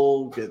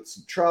school gets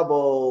in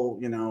trouble,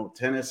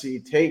 Tennessee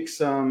takes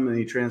him and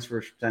he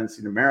transfers from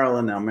Tennessee to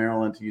Maryland, now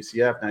Maryland to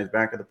UCF. Now he's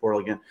back at the portal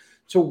again.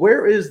 So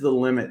where is the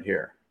limit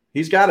here?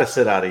 He's got to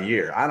sit out a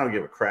year. I don't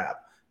give a crap.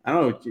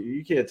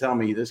 You can't tell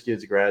me this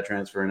kid's a grad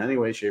transfer in any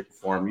way, shape, or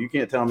form. You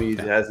can't tell me he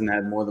hasn't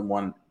had more than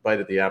one bite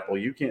at the apple.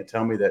 You can't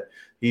tell me that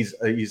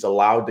he's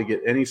allowed to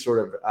get any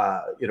sort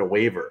of,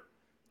 waiver.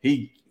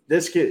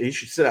 This kid, he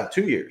should sit out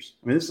 2 years.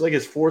 I mean, this is like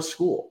his fourth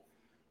school.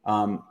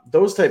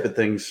 Those type of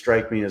things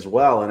strike me as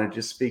well. And it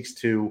just speaks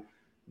to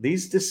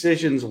these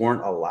decisions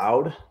weren't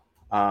allowed.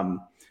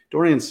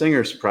 Dorian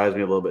Singer surprised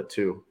me a little bit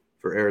too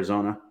for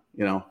Arizona.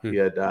 He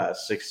had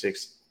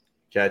 6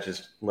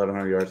 catches,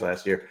 1,100 yards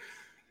last year.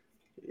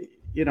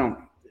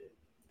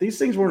 These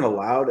things weren't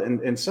allowed.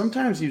 And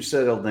sometimes you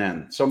settled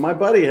in. So my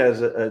buddy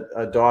has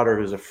a daughter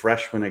who's a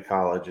freshman at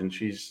college, and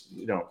she's,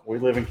 we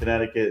live in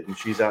Connecticut, and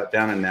she's out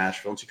down in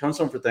Nashville, and she comes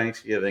home for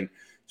Thanksgiving,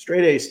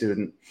 straight A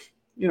student.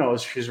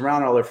 She's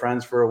around all her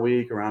friends for a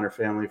week, around her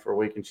family for a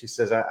week, and she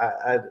says,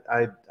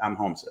 I'm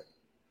homesick.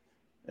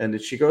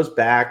 And she goes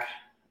back,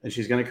 and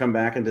she's going to come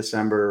back in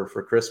December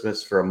for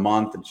Christmas for a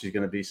month, and she's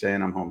going to be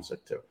saying, I'm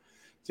homesick too.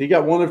 So you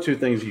got one of two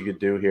things you could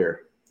do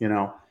here.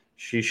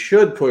 She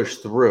should push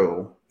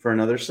through for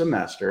another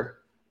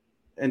semester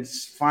and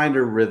find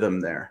her rhythm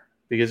there,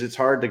 because it's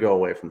hard to go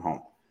away from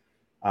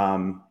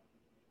home.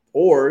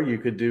 Or you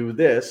could do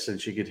this, and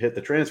she could hit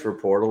the transfer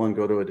portal and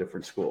go to a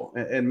different school.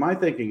 And my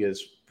thinking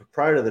is,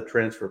 prior to the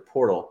transfer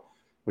portal,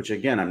 which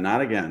again, I'm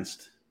not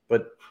against,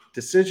 but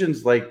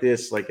decisions like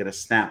this, like in a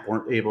snap,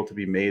 weren't able to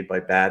be made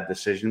by bad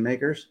decision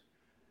makers.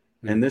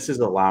 And this is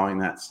allowing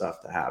that stuff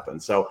to happen.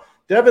 So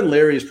Devin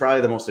Leary is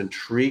probably the most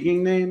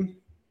intriguing name,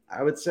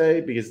 I would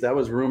say, because that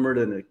was rumored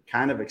and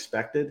kind of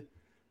expected.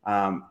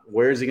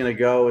 Where is he going to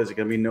go? Is it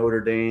going to be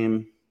Notre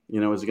Dame?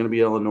 Is it going to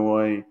be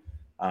Illinois?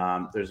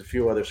 There's a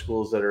few other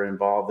schools that are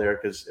involved there,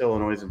 because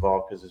Illinois is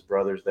involved because his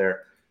brother's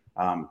there.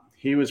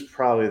 He was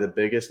probably the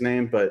biggest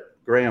name, but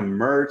Graham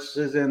Mertz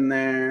is in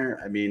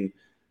there. I mean,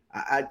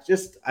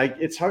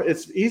 it's hard.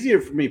 It's easier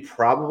for me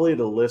probably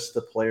to list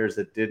the players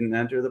that didn't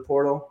enter the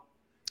portal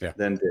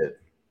than did.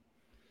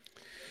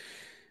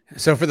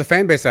 So for the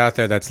fan base out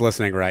there that's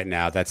listening right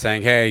now, that's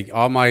saying, hey,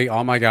 all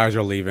my guys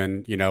are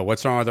leaving,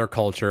 what's wrong with our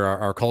culture?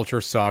 Our culture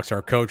sucks.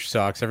 Our coach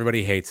sucks.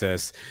 Everybody hates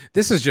us.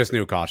 This is just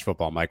new college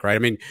football, Mike, right? I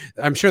mean,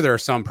 I'm sure there are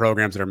some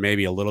programs that are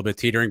maybe a little bit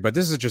teetering, but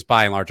this is just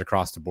by and large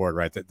across the board,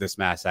 right? This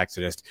mass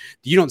exodus.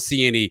 Do you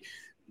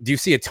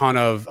see a ton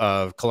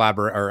of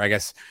collaborate, or I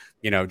guess,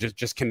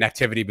 just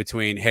connectivity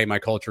between, hey, my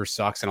culture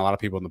sucks, and a lot of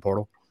people in the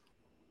portal?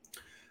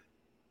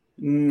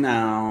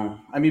 No,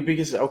 I mean,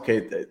 because,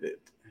 okay,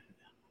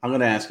 I'm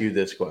going to ask you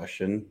this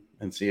question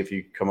and see if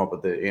you come up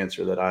with the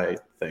answer that I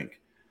think.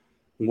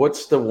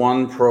 What's the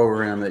one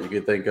program that you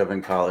could think of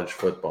in college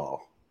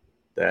football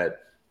that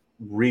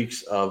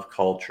reeks of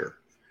culture,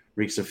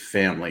 reeks of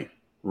family,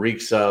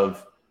 reeks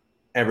of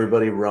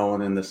everybody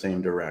rowing in the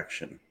same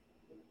direction?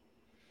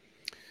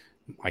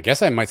 I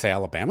guess I might say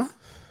Alabama.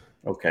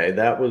 Okay,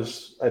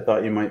 I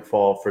thought you might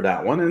fall for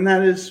that one, and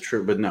that is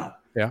true, but no.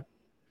 Yeah.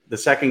 The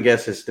second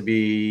guess is to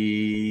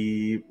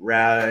be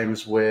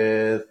rhymes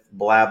with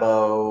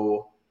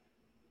Blabo,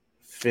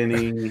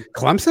 Finney.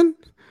 Clemson?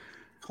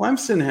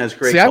 Clemson has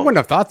great. See, I wouldn't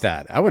have thought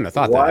that.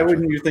 Why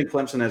wouldn't you think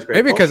Clemson has great?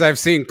 Maybe because I've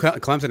seen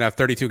Clemson have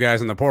 32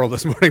 guys in the portal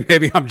this morning.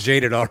 Maybe I'm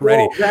jaded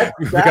already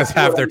because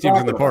half their team's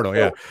in the portal.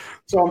 Yeah.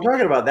 So I'm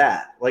talking about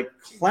that. Like,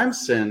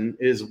 Clemson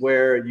is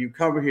where you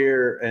come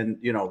here and,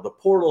 the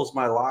portal's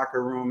my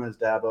locker room, as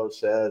Dabo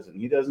says, and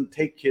he doesn't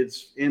take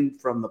kids in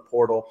from the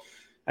portal.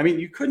 I mean,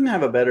 you couldn't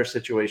have a better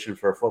situation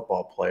for a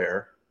football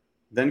player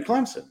than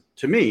Clemson.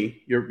 To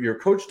me, your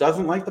coach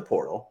doesn't like the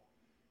portal.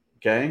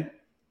 Okay.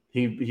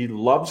 He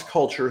loves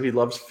culture. He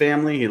loves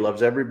family. He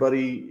loves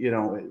everybody,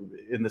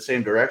 in the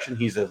same direction.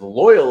 He's as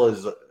loyal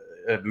as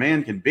a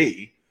man can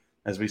be,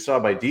 as we saw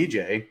by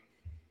DJ.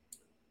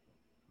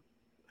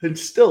 And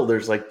still,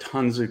 there's like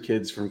tons of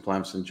kids from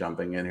Clemson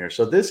jumping in here.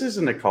 So this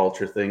isn't a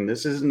culture thing.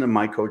 This isn't a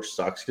my coach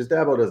sucks, because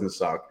Dabo doesn't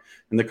suck.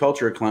 And the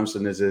culture of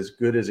Clemson is as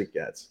good as it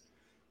gets.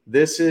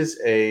 This is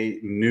a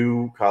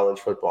new college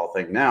football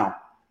thing. Now,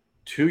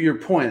 to your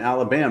point,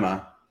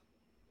 Alabama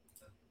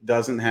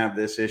doesn't have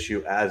this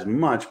issue as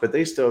much, but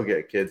they still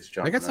get kids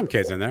jumping. They got some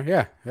kids in there.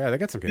 Yeah, they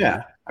got some kids.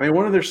 Yeah. I mean,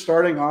 one of their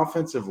starting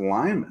offensive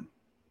linemen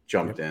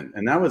jumped in,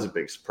 and that was a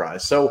big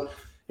surprise. So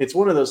it's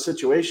one of those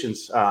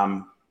situations. I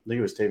think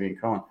it was Tavian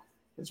Cohen.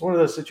 It's one of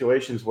those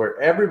situations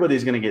where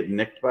everybody's going to get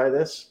nicked by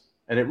this,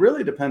 and it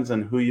really depends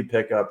on who you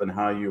pick up and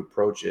how you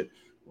approach it.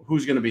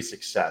 who's going to be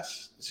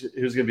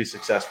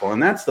successful.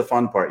 And that's the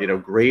fun part,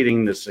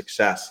 grading the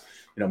success.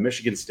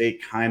 Michigan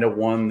State kind of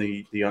won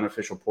the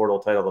unofficial portal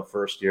title the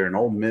first year, and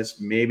Ole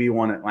Miss maybe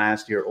won it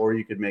last year, or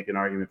you could make an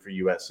argument for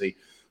USC.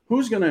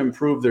 Who's going to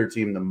improve their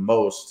team the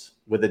most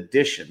with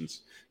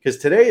additions? Because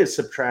today is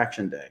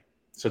subtraction day.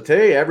 So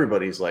today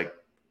everybody's like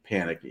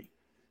panicky.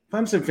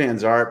 Clemson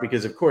fans are,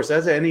 because of course,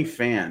 as any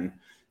fan,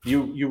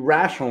 you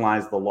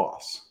rationalize the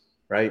loss,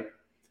 right?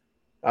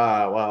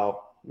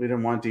 Well, we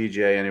didn't want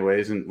DJ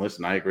anyways. And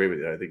listen, I agree with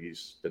you. I think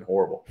he's been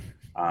horrible.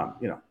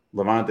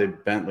 Levante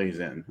Bentley's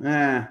in.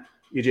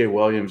 EJ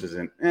Williams is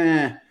in.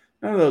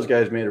 None of those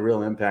guys made a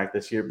real impact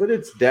this year, but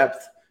it's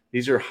depth.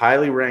 These are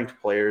highly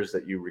ranked players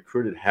that you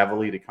recruited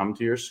heavily to come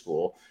to your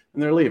school,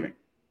 and they're leaving.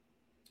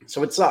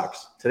 So it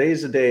sucks.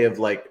 Today's a day of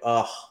like,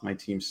 my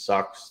team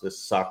sucks. This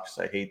sucks.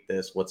 I hate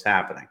this. What's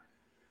happening?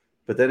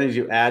 But then as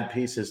you add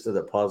pieces to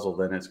the puzzle,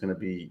 then it's going to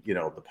be,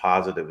 the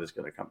positive is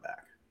going to come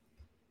back.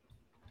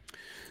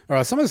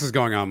 Well, some of this is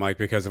going on, Mike,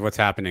 because of what's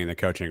happening in the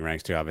coaching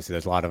ranks too. Obviously,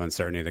 there's a lot of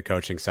uncertainty in the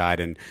coaching side,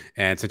 and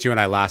since you and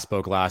I last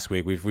spoke last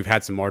week, we've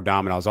had some more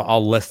dominoes.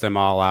 I'll list them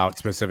all out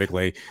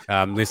specifically,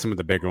 list some of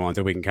the bigger ones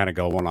that we can kind of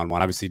go one on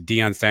one. Obviously,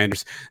 Deion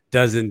Sanders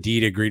does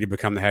indeed agree to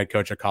become the head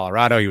coach of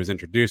Colorado. He was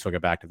introduced. We'll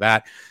get back to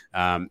that.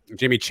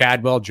 Jimmy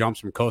Chadwell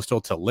jumps from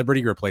Coastal to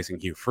Liberty, replacing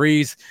Hugh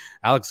Freeze.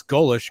 Alex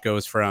Golish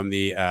goes from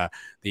the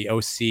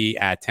OC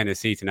at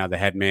Tennessee to now the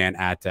head man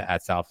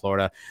at South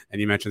Florida.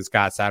 And you mentioned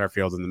Scott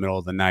Satterfield in the middle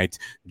of the night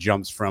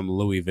jumps from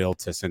Louisville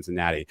to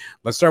Cincinnati.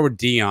 Let's start with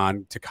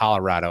Deion to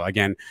Colorado.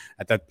 Again,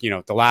 at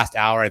the last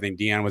hour, I think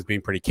Deion was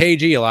being pretty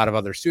cagey. A lot of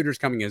other suitors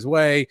coming his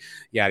way,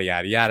 yada,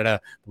 yada, yada.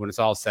 But when it's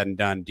all said and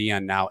done,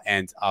 Deion now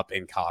ends up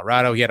in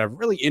Colorado. He had a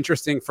really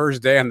interesting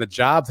first day on the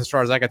job, as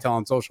far as I could tell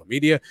on social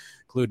media.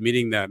 Include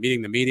meeting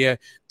the media,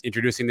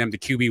 introducing them to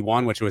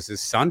QB1, which was his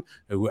son,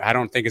 who I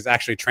don't think is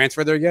actually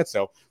transferred there yet.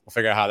 So we'll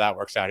figure out how that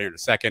works out here in a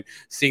second.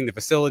 Seeing the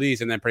facilities,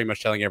 and then pretty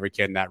much telling every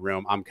kid in that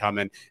room, I'm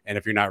coming. And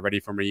if you're not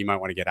ready for me, you might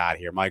want to get out of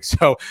here, Mike.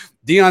 So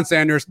Deion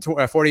Sanders,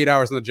 48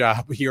 hours on the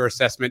job. Your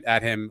assessment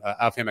of him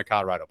at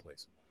Colorado,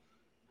 please.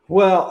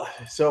 Well,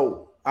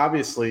 so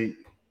obviously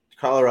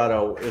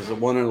Colorado is a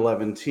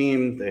 1-11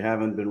 team. They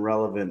haven't been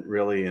relevant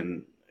really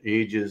in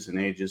ages and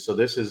ages. So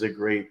this is a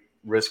great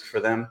risk for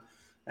them.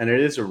 And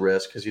it is a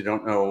risk because you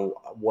don't know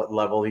what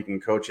level he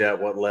can coach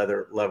at, what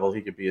level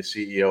he could be a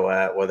CEO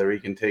at, whether he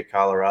can take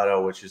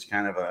Colorado, which is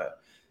kind of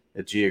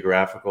a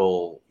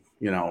geographical,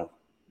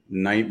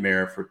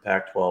 nightmare for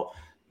Pac-12.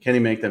 Can he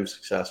make them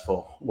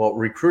successful? Well,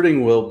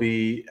 recruiting will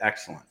be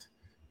excellent.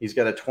 He's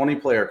got a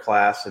 20-player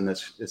class in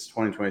this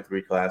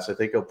 2023 class. I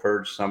think he'll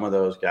purge some of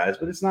those guys,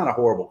 but it's not a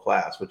horrible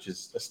class, which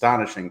is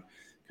astonishing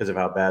because of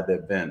how bad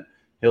they've been.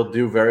 He'll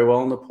do very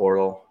well in the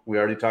portal. We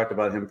already talked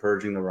about him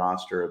purging the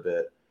roster a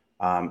bit.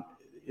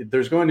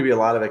 There's going to be a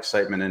lot of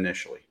excitement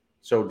initially.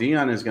 So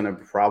Deion is going to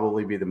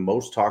probably be the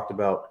most talked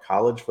about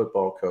college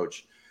football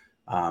coach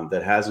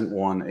that hasn't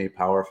won a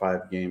Power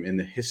 5 game in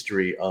the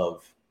history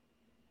of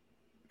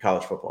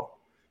college football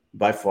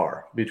by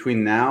far.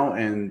 Between now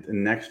and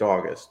next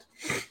August,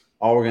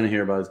 all we're going to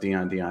hear about is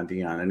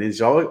Deion. And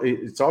it's all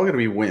going to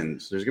be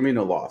wins. There's going to be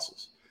no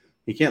losses.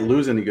 He can't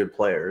lose any good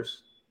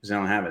players because they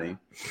don't have any.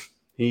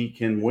 He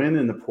can win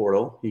in the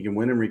portal. He can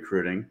win in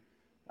recruiting.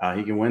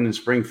 He can win in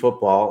spring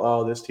football.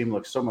 Oh, this team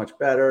looks so much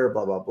better,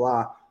 blah, blah,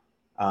 blah.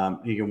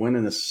 He can win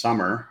in the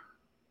summer.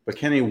 But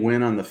can he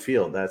win on the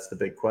field? That's the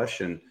big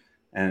question.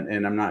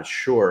 And I'm not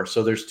sure.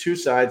 So there's two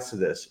sides to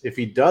this. If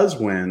he does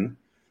win,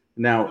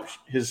 now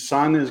his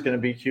son is going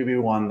to be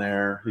QB1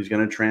 there. He's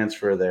going to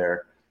transfer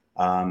there.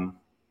 And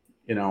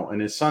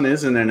his son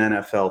isn't an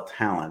NFL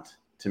talent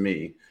to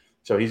me.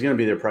 So he's going to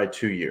be there probably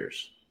 2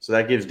 years. So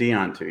that gives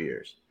Deion 2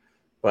 years.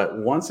 But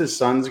once his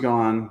son's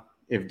gone,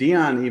 if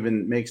Deion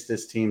even makes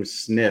this team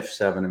sniff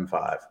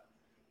 7-5,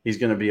 he's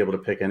going to be able to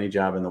pick any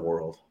job in the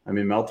world. I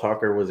mean, Mel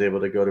Tucker was able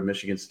to go to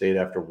Michigan State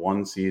after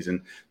one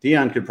season.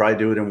 Deion could probably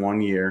do it in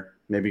 1 year,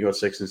 maybe go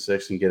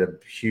 6-6 and get a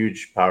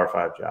huge Power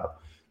 5 job.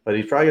 But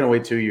he's probably going to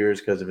wait 2 years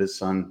because of his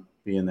son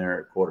being there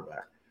at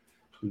quarterback.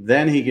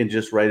 Then he can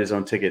just write his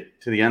own ticket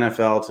to the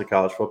NFL, to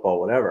college football,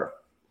 whatever.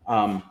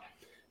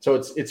 So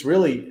it's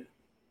risky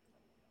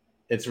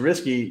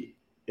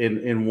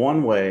in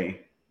one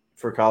way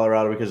for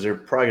Colorado because they're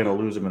probably going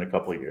to lose him in a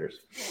couple of years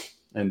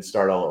and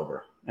start all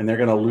over. And they're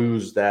going to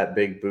lose that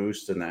big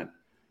boost and that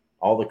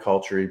all the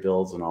culture he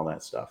builds and all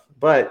that stuff.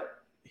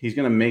 But he's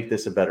going to make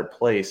this a better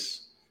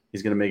place.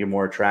 He's going to make it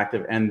more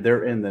attractive. And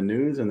they're in the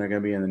news, and they're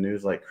going to be in the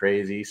news like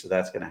crazy. So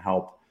that's going to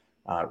help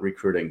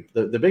recruiting.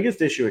 The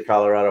biggest issue at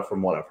Colorado,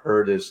 from what I've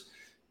heard, is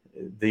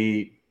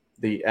the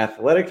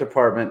athletic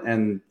department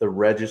and the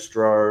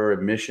registrar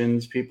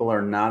admissions people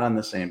are not on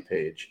the same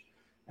page.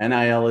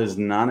 NIL is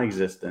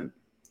non-existent.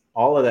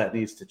 All of that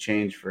needs to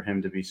change for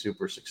him to be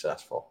super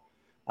successful.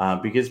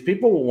 Because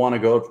people will want to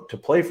go to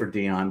play for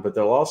Deion, but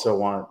they'll also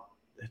want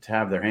to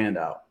have their hand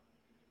out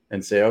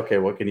and say, okay,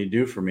 what can you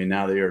do for me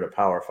now that you're at a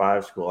Power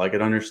 5 school? I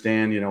could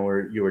understand,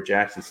 where you were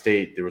Jackson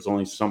State, there was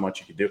only so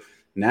much you could do.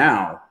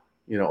 Now,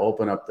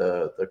 open up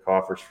the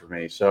coffers for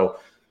me. So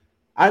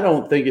I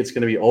don't think it's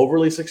going to be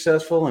overly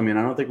successful. I mean,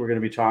 I don't think we're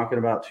going to be talking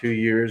about 2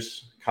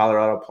 years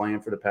Colorado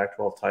playing for the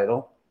Pac-12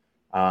 title.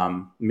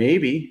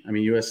 Maybe. I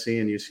mean,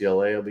 USC and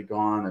UCLA will be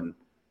gone,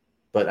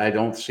 but I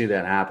don't see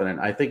that happening.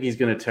 I think he's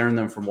going to turn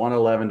them from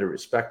 111 to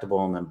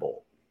respectable and then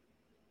bowl.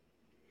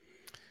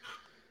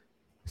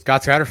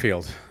 Scott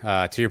Satterfield,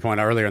 to your point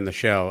earlier in the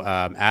show,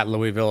 at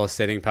Louisville, a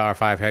sitting Power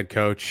 5 head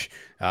coach.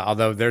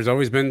 Although there's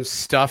always been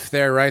stuff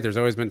there, right? There's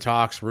always been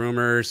talks,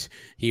 rumors.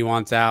 He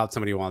wants out.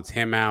 Somebody wants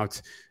him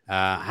out.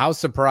 How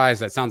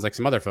surprised, that sounds like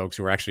some other folks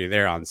who were actually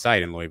there on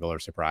site in Louisville are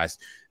surprised.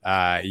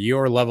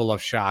 Your level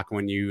of shock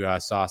when you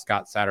saw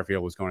Scott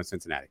Satterfield was going to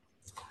Cincinnati.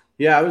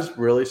 Yeah, I was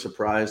really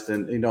surprised.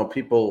 And,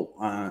 people,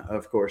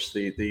 of course,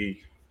 the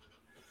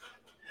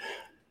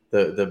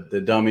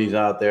dummies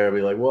out there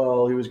be like,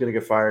 well, he was going to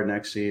get fired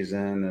next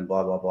season and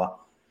blah, blah, blah.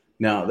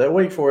 No, that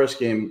Wake Forest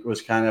game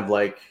was kind of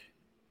like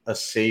a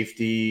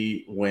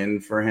safety win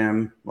for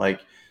him.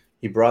 Like,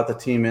 he brought the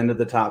team into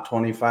the top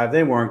 25.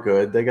 They weren't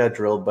good. They got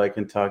drilled by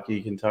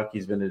Kentucky.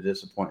 Kentucky's been a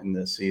disappointment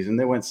this season.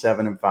 They went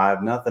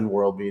 7-5, nothing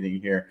world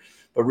beating here.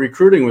 But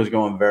recruiting was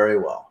going very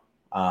well.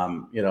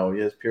 He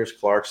has Pierce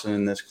Clarkson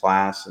in this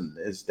class, and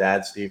his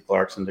dad, Steve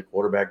Clarkson, the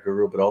quarterback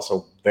guru, but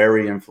also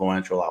very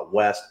influential out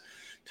west.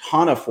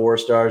 Ton of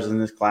 4-stars in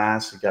this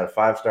class. He's got a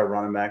 5-star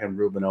running back in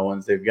Reuben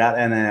Owens. They've got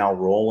NIL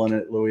rolling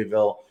at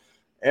Louisville.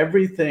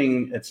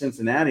 Everything at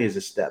Cincinnati is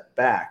a step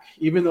back.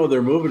 Even though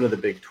they're moving to the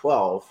Big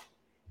 12,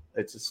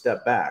 it's a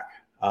step back.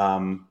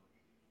 And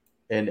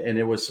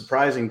it was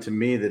surprising to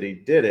me that he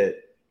did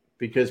it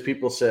because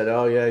people said,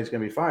 oh, yeah, he's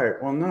going to be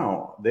fired. Well,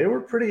 no, they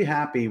were pretty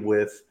happy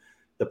with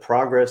the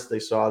progress they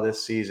saw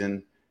this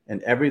season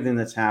and everything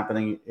that's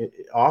happening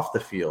off the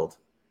field.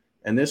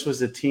 And this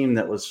was a team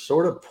that was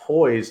sort of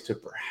poised to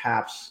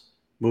perhaps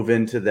move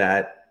into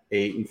that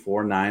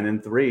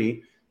 8-4,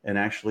 9-3, and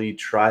actually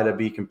try to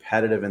be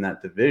competitive in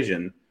that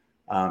division.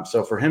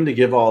 So for him to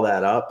give all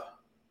that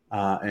up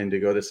and to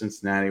go to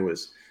Cincinnati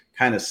was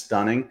kind of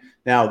stunning.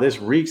 Now, this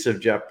reeks of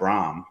Jeff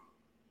Brom.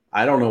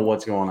 I don't know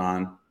what's going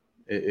on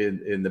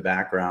in the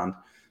background,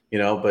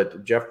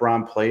 but Jeff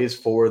Brom plays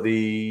for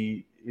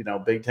the,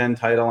 Big Ten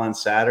title on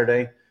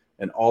Saturday,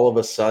 and all of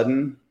a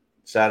sudden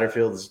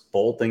Satterfield is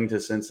bolting to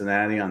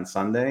Cincinnati on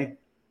Sunday.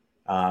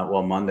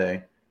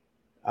 Monday.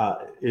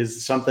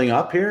 Is something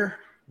up here?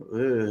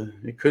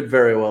 It could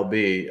very well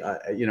be.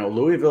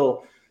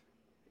 Louisville,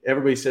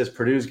 everybody says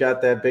Purdue's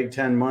got that Big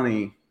Ten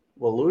money.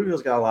 Well,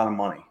 Louisville's got a lot of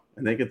money,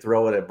 and they could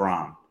throw it at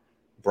Brom.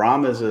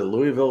 Brom is a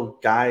Louisville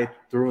guy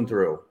through and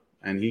through,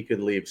 and he could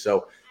leave.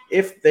 So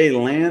if they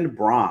land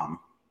Brom,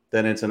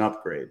 then it's an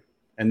upgrade.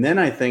 And then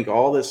I think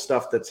all this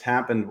stuff that's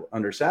happened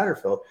under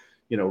Satterfield,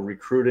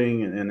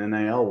 recruiting and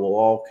NIL will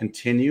all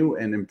continue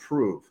and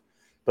improve.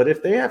 But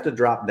if they have to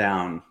drop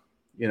down,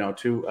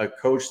 to a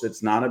coach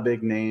that's not a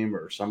big name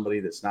or somebody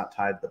that's not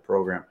tied to the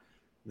program,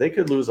 they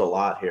could lose a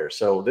lot here.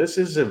 So this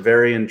is a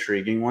very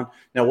intriguing one.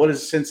 Now, what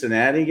does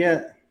Cincinnati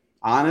get?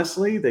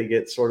 Honestly, they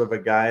get sort of a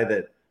guy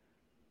that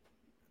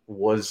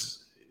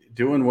was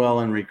doing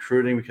well in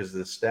recruiting because of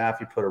the staff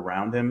he put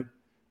around him.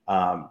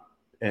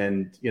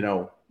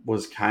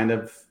 Was kind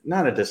of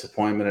not a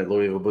disappointment at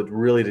Louisville, but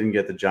really didn't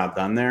get the job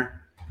done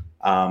there.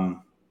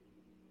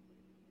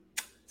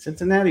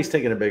 Cincinnati's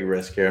taking a big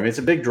risk here. I mean, it's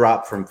a big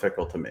drop from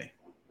Fickell to me.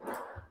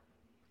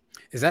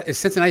 Is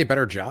Cincinnati a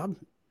better job,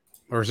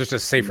 or is this a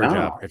safer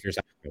job if you're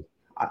Satterfield?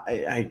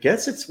 I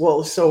guess it's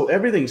so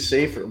everything's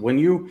safer when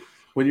you're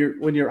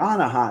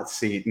on a hot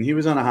seat, and he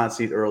was on a hot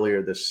seat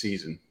earlier this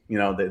season.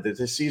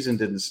 The season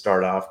didn't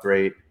start off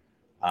great.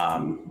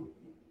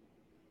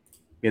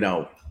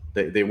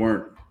 They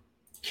weren't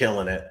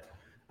killing it.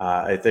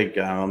 I think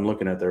I'm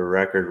looking at their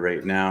record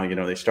right now.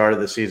 They started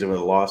the season with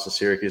a loss to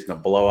Syracuse in a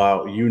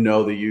blowout. The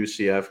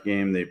UCF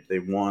game they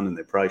won, and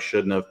they probably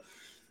shouldn't have.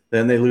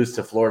 Then they lose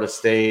to Florida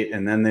State,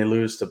 and then they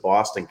lose to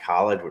Boston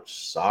College,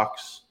 which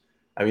sucks.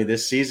 I mean,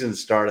 this season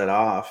started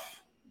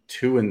off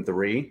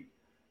 2-3,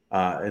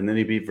 and then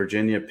he beat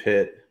Virginia,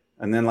 Pitt,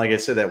 and then, like I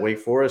said, that Wake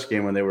Forest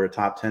game when they were a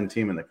top 10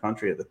 team in the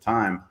country at the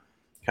time,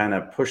 kind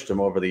of pushed them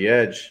over the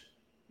edge.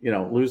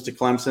 Lose to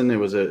Clemson. It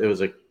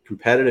was a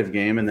competitive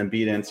game, and then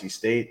beat NC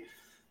State.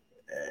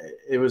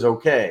 It was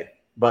okay,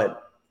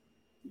 but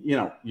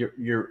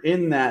you're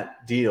in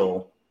that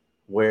deal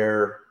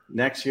where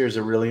next year is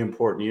a really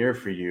important year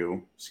for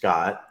you,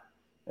 Scott.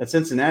 At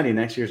Cincinnati,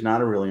 next year is not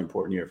a really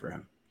important year for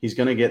him. He's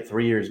going to get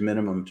 3 years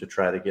minimum to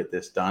try to get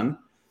this done.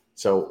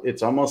 So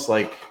it's almost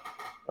like,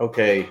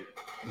 okay,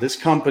 this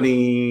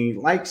company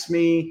likes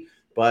me,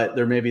 but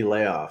there may be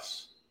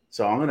layoffs.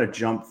 So I'm going to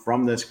jump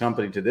from this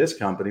company to this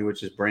company,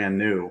 which is brand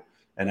new.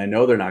 And I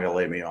know they're not going to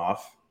lay me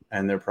off,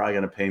 and they're probably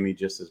going to pay me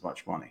just as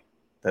much money.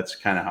 That's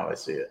kind of how I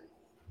see it.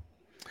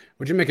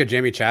 Would you make a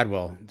Jamie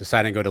Chadwell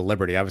deciding to go to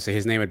Liberty? Obviously,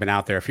 his name had been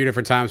out there a few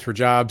different times for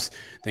jobs.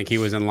 I think he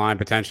was in line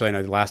potentially. I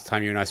know the last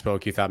time you and I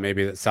spoke, you thought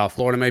maybe that South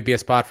Florida might be a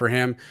spot for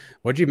him.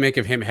 What did you make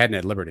of him heading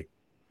at Liberty?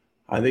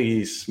 I think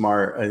he's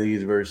smart. I think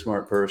he's a very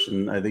smart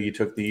person. I think he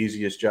took the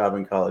easiest job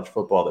in college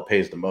football that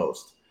pays the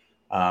most.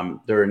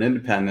 They're an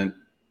independent.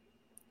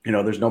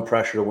 There's no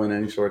pressure to win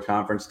any sort of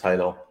conference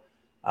title.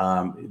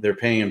 They're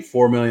paying him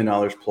 $4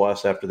 million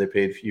plus after they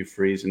paid Hugh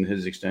Freeze and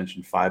his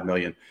extension $5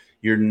 million.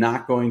 You're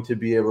not going to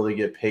be able to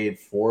get paid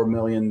 $4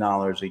 million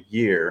a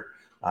year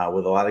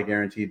with a lot of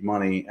guaranteed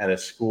money at a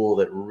school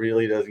that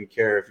really doesn't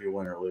care if you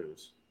win or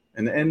lose.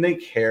 And they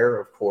care,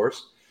 of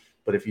course,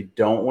 but if you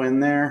don't win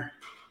there,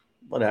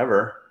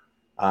 whatever.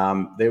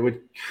 They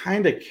would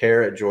kind of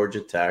care at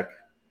Georgia Tech.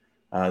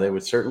 They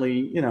would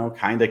certainly,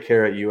 kind of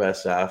care at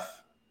USF.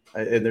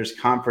 And there's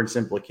conference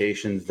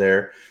implications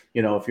there.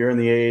 If you're in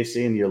the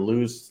AAC and you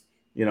lose,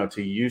 to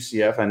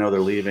UCF, I know they're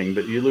leaving,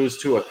 but you lose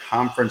to a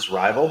conference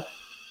rival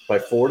by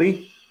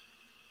 40,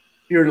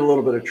 you're in a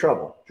little bit of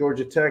trouble.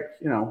 Georgia Tech,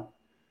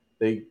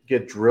 they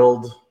get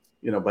drilled,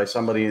 by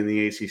somebody in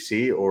the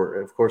ACC, or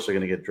of course they're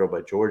going to get drilled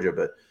by Georgia,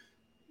 but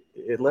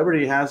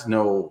Liberty has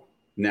no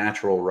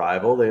natural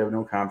rival. They have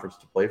no conference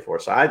to play for.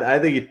 So I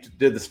think he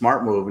did the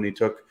smart move and he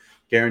took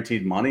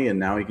guaranteed money, and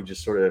now he can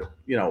just sort of,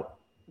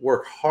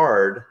 work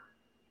hard,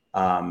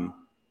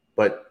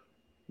 but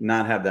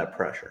not have that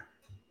pressure.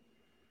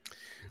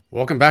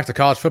 Welcome back to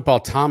college football.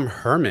 Tom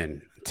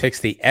Herman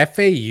takes the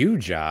FAU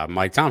job.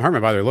 Mike, Tom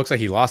Herman, by the way, looks like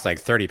he lost like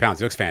 30 pounds.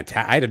 He looks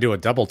fantastic. I had to do a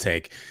double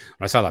take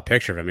when I saw that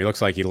picture of him. He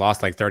looks like he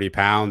lost like 30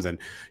 pounds and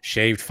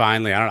shaved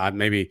finally. I don't know,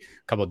 maybe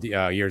a couple of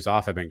years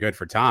off have been good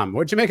for Tom.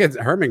 What'd you make of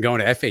Herman going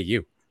to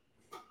FAU?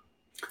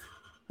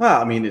 Well,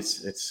 I mean,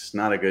 it's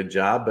not a good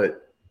job,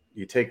 but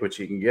you take what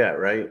you can get,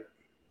 right?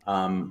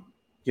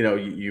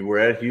 You were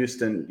at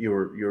Houston. You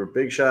were a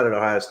big shot at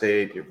Ohio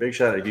State. You're a big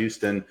shot at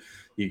Houston.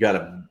 You got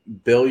 $1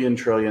 billion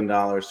trillion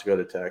to go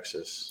to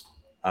Texas.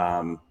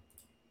 That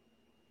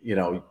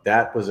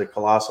was a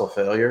colossal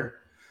failure.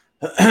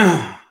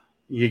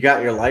 You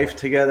got your life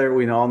together.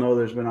 We all know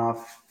there's been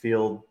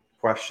off-field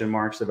question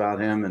marks about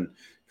him, and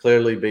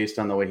clearly based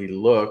on the way he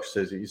looks,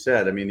 as you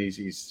said, I mean,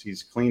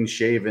 he's clean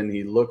shaven.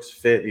 He looks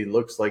fit. He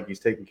looks like he's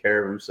taking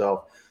care of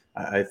himself.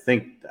 I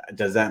think,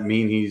 does that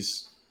mean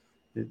he's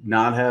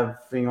not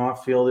having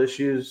off-field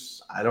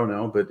issues? I don't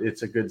know, but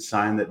it's a good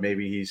sign that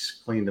maybe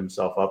he's cleaned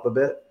himself up a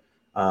bit.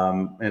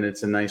 And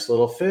it's a nice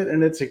little fit,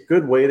 and it's a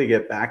good way to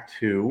get back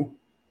to,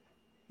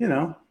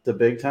 the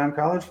big-time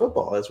college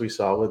football, as we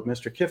saw with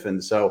Mr.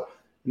 Kiffin. So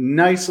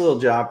nice little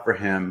job for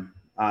him.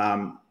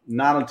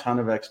 Not a ton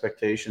of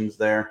expectations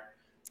there.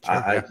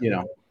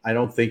 Sure. I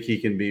don't think he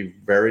can be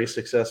very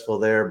successful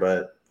there,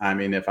 but I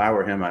mean, if I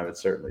were him, I would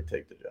certainly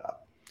take the job.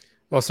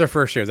 Well, it's their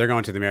first year. They're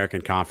going to the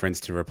American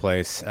Conference to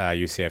replace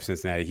UCF,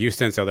 Cincinnati,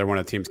 Houston. So they're one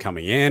of the teams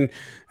coming in.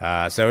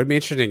 So it'd be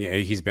interesting.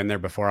 He's been there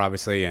before,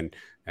 obviously, and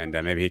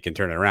maybe he can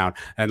turn it around.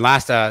 And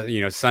last,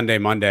 Sunday,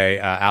 Monday,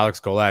 Alex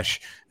Golesh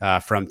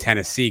from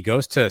Tennessee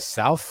goes to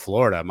South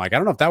Florida. Mike, I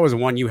don't know if that was the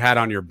one you had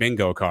on your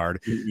bingo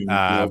card,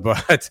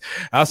 but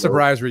how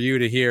surprised were you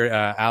to hear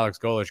Alex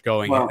Golesh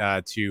going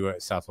to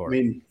South Florida?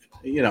 I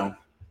mean,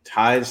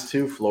 ties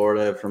to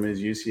Florida from his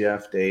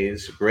UCF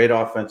days. Great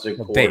offensive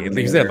coordinator.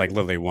 He said like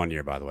literally 1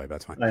 year, by the way.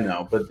 That's fine. I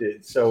know, but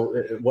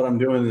what I'm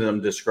doing is I'm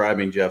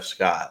describing Jeff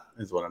Scott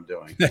is what I'm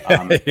doing.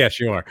 Yeah,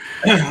 sure.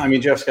 I mean,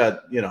 Jeff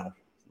Scott, he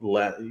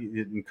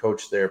didn't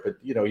coach there, but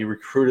he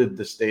recruited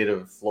the state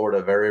of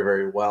Florida very,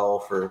 very well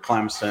for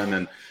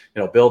Clemson,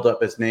 and built up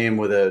his name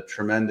with a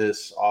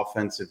tremendous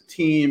offensive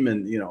team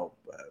and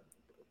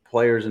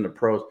players in the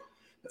pros.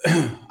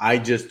 I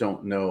just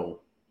don't know.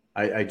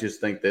 I just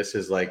think this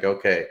is like,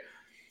 okay,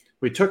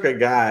 we took a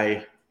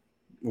guy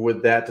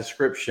with that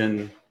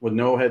description with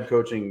no head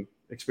coaching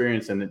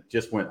experience, and it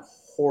just went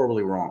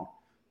horribly wrong.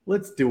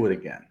 Let's do it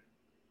again.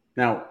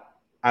 Now,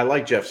 I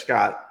like Jeff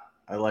Scott.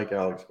 I like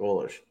Alex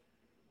Golesh.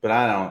 But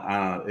I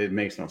don't, it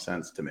makes no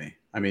sense to me.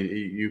 I mean,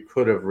 you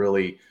could have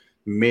really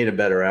made a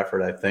better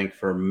effort, I think,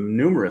 for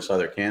numerous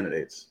other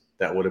candidates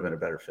that would have been a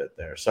better fit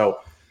there. So,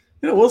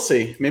 we'll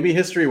see. Maybe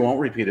history won't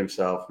repeat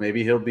himself.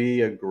 Maybe he'll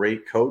be a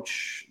great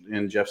coach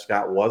and Jeff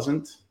Scott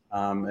wasn't.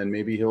 And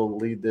maybe he'll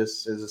lead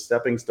this as a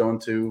stepping stone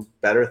to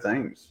better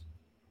things.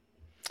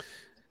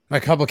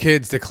 A couple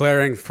kids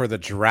declaring for the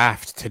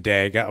draft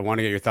today. I want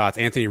to get your thoughts.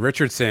 Anthony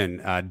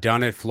Richardson,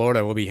 done at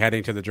Florida, will be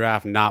heading to the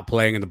draft, not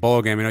playing in the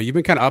bowl game. You've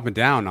been kind of up and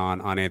down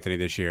on Anthony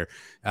this year.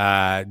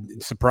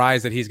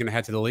 Surprised that he's going to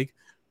head to the league?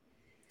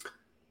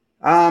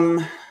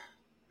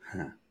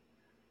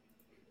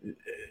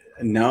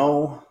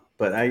 No,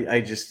 but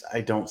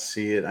I don't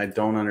see it. I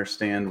don't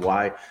understand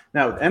why.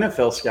 Now,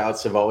 NFL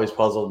scouts have always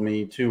puzzled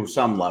me to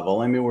some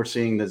level. I mean, we're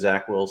seeing the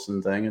Zach Wilson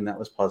thing, and that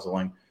was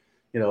puzzling.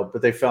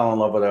 But they fell in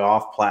love with it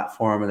off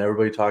platform, and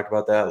everybody talked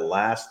about that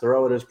last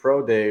throw at his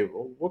pro day.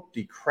 Well,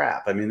 whoop-de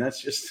crap. I mean,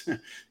 that's just,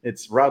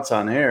 it's routes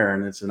on air,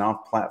 and it's an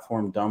off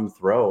platform dumb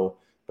throw.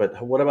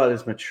 But what about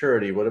his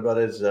maturity? What about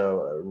his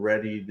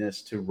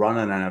readiness to run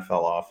an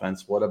NFL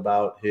offense? What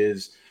about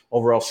his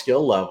overall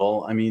skill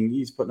level? I mean,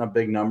 he's putting up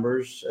big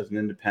numbers as an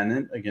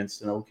independent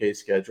against an okay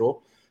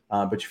schedule,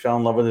 but you fell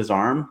in love with his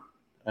arm.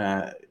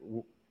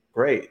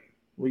 Great.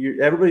 Well,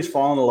 everybody's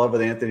fallen in love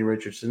with Anthony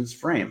Richardson's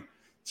frame.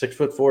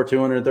 6'4",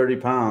 230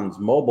 pounds,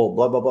 mobile,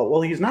 blah, blah, blah.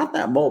 Well, he's not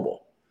that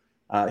mobile.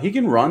 He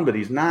can run, but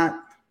he's not,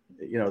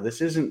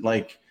 this isn't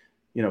like,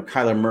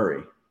 Kyler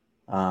Murray.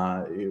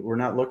 We're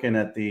not looking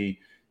at the,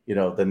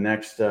 the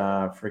next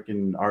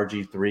freaking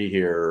RG3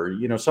 here,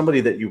 or,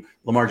 somebody that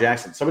Lamar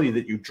Jackson, somebody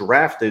that you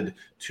drafted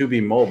to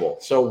be mobile.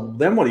 So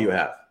then what do you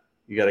have?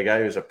 You got a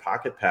guy who's a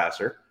pocket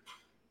passer.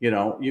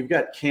 You've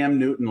got Cam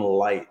Newton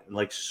light,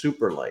 like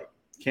super light.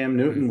 Cam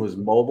Newton was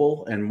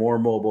mobile and more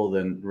mobile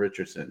than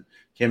Richardson.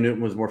 Cam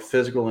Newton was more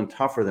physical and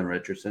tougher than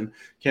Richardson.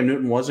 Cam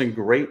Newton wasn't a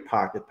great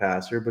pocket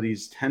passer, but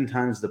he's 10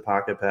 times the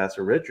pocket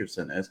passer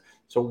Richardson is.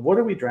 So what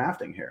are we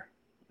drafting here?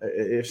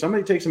 If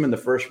somebody takes him in the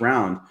first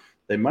round,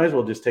 they might as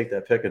well just take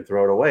that pick and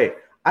throw it away.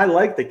 I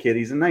like the kid.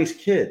 He's a nice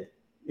kid.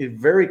 A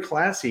very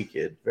classy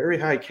kid, very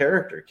high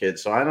character kid.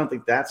 So I don't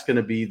think that's going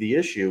to be the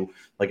issue,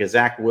 like a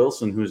Zach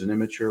Wilson, who's an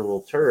immature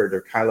little turd,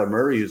 or Kyler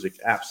Murray, who's an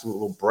absolute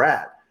little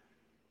brat.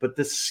 But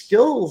the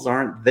skills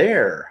aren't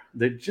there.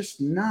 They're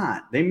just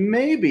not. They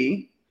may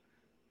be,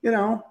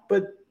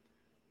 but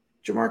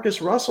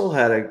Jamarcus Russell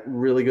had a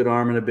really good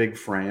arm and a big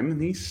frame,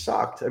 and he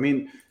sucked. I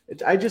mean,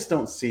 I just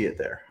don't see it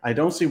there. I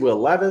don't see Will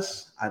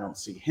Levis. I don't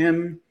see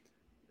him.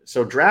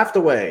 So draft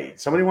away.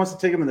 Somebody wants to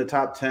take him in the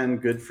top 10.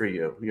 Good for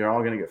you. You're all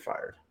going to get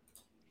fired.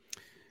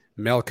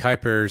 Mel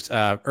Kiper's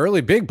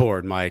early big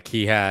board, Mike.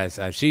 He has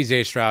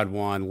CJ Stroud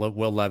 1,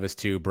 Will Levis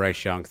 2,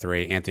 Bryce Young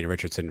 3, Anthony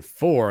Richardson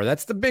 4.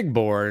 That's the big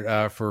board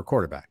for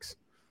quarterbacks.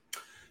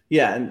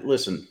 Yeah, and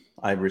listen,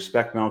 I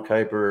respect Mel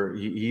Kiper.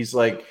 He's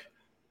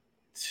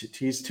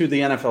he's to the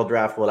NFL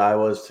draft what I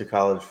was to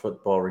college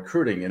football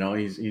recruiting.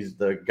 He's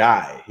the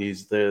guy.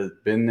 He's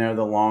been there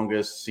the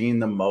longest, seen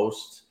the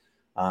most.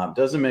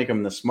 Doesn't make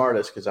him the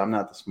smartest, because I'm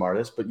not the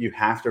smartest, but you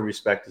have to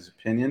respect his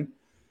opinion.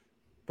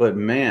 But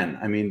man,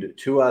 I mean,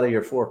 2 out of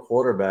your 4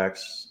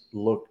 quarterbacks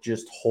look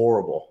just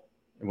horrible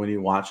when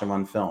you watch them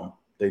on film.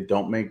 They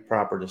don't make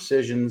proper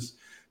decisions.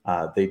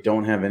 They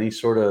don't have any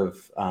sort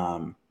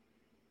of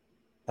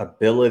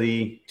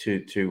ability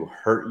to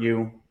hurt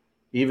you,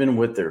 even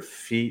with their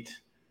feet.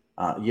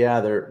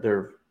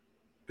 They're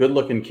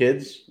good-looking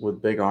kids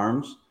with big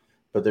arms,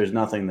 but there's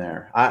nothing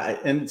there.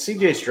 And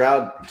CJ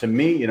Stroud, to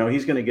me,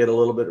 he's going to get a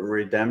little bit of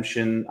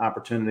redemption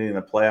opportunity in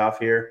the playoff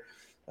here.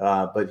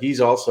 But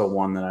he's also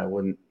one that I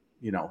wouldn't,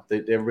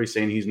 everybody's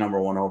saying he's number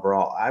 1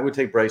 overall. I would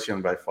take Bryce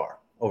Young by far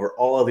over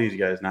all of these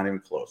guys, not even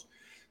close.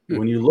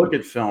 When you look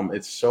at film,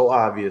 it's so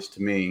obvious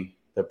to me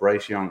that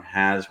Bryce Young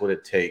has what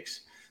it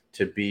takes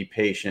to be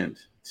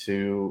patient,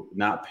 to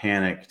not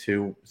panic,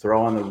 to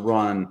throw on the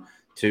run,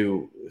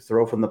 to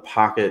throw from the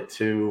pocket,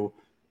 to,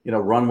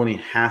 run when he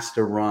has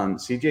to run.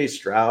 CJ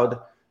Stroud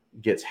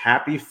gets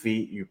happy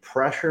feet. You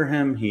pressure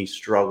him, he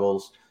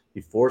struggles. He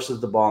forces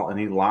the ball, and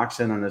he locks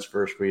in on his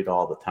first read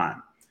all the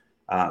time.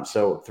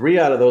 So 3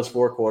 out of those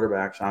 4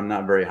 quarterbacks I'm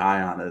not very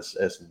high on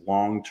as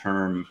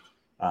long-term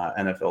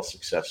NFL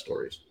success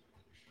stories.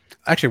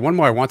 Actually, one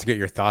more I want to get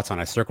your thoughts on.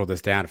 I circled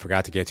this down. I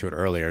forgot to get to it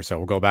earlier, so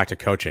we'll go back to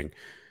coaching.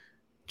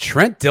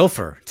 Trent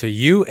Dilfer to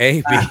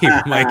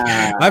UAB. Mike,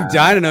 I'm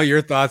dying to know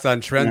your thoughts on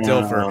Trent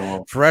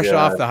Dilfer, fresh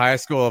off the high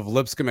school of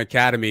Lipscomb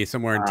Academy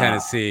somewhere in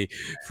Tennessee,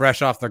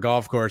 fresh off the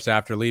golf course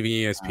after leaving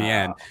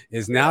ESPN,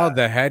 is now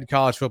the head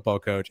college football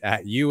coach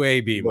at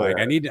UAB. Mike,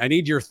 I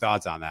need your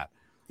thoughts on that.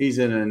 He's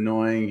an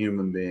annoying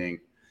human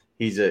being.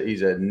 He's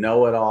a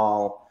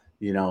know-it-all.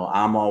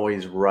 I'm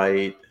always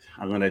right.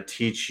 I'm going to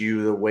teach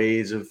you the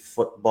ways of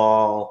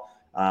football.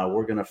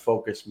 We're going to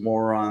focus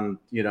more on,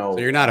 So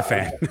you're not a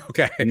fan.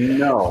 Okay.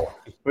 No.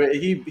 But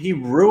he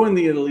ruined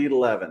the Elite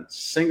 11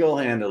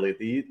 single-handedly.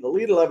 The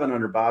Elite 11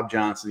 under Bob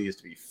Johnson used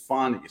to be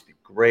fun. It used to be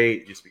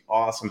great. It used to be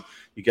awesome.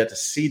 You get to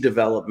see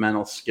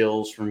developmental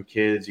skills from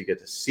kids. You get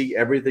to see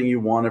everything you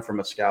wanted from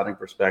a scouting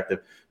perspective.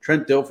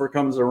 Trent Dilfer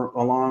comes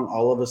along.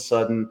 All of a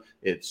sudden,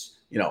 it's,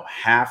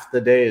 half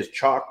the day is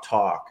chalk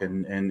talk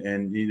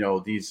and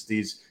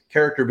these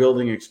character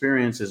building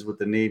experiences with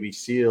the Navy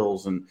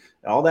SEALs and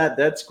all that.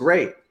 That's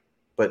great.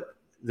 But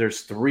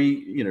there's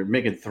 3,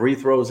 making 3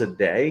 throws a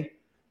day.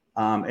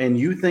 And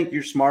you think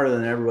you're smarter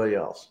than everybody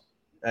else.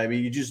 I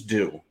mean, you just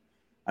do.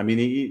 I mean,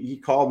 he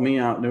called me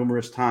out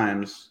numerous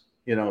times,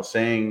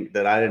 saying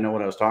that I didn't know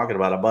what I was talking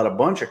about a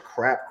bunch of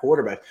crap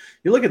quarterbacks.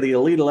 You look at the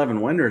Elite 11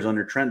 winners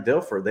under Trent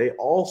Dilfer, they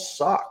all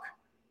suck.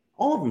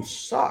 All of them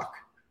suck.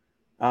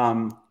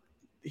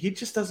 He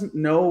just doesn't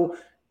know.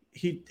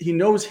 He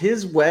knows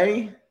his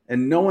way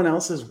and no one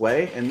else's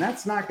way, and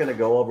that's not going to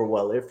go over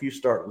well if you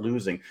start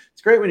losing.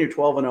 It's great when you're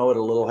 12-0 at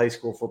a little high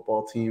school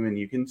football team and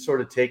you can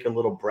sort of take a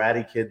little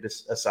bratty kid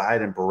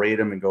aside and berate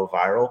him and go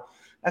viral.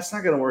 That's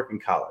not going to work in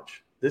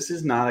college. This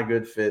is not a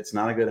good fit. It's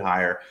not a good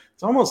hire.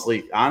 It's almost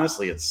like,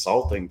 honestly,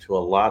 insulting to a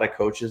lot of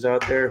coaches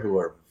out there who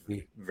are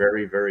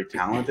very, very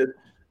talented,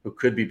 who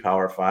could be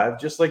Power 5,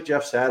 just like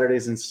Jeff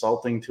Saturday's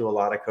insulting to a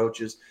lot of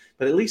coaches,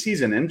 but at least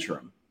he's an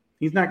interim.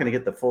 He's not going to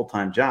get the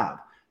full-time job.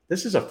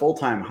 This is a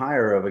full-time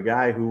hire of a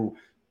guy who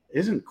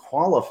isn't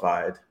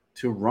qualified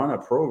to run a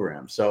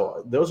program.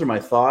 So those are my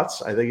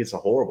thoughts. I think it's a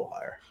horrible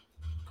hire.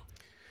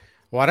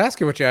 Well, I'd ask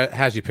you what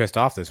has you pissed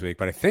off this week,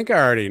 but I think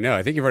I already know.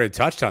 I think you've already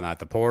touched on that,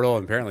 the portal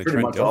and apparently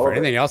Trent Dilfer.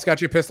 Anything else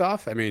got you pissed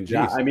off? I mean, geez.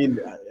 Yeah, I mean,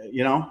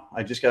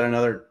 I just got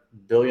another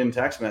billion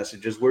text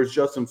messages. Where's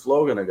Justin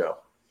Flo going to go?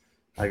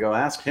 I go,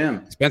 ask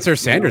him. Spencer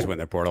Sanders went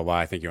in the portal.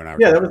 Why? I think you and I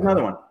were Yeah, that was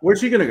another one.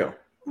 Where's he going to go?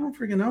 I don't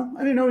freaking know.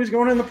 I didn't know he's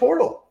going in the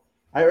portal.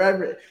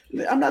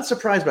 I'm not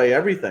surprised by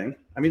everything.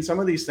 I mean, some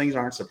of these things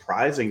aren't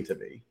surprising to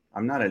me.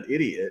 I'm not an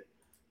idiot.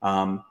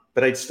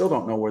 But I still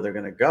don't know where they're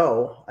going to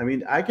go. I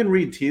mean, I can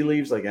read tea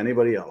leaves like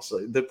anybody else.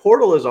 The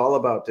portal is all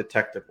about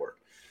detective work.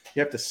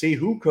 You have to see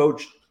who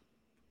coached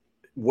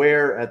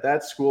where at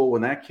that school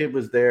when that kid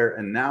was there,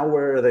 and now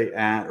where are they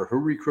at, or who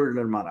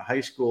recruited them out of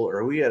high school,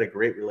 or who he had a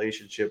great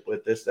relationship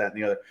with, this, that,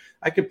 and the other.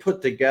 I could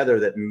put together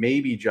that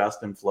maybe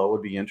Justin Flo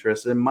would be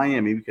interested in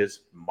Miami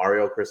because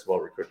Mario Cristobal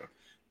recruited him.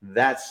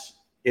 That's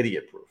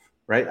idiot proof,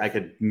 right? I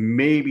could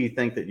maybe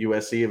think that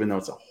USC, even though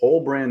it's a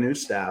whole brand new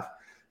staff,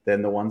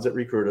 then the ones that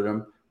recruited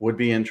him would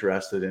be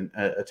interested in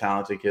a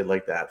talented kid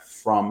like that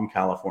from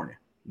California.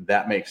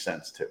 That makes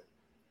sense too.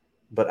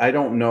 But I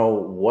don't know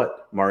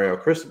what Mario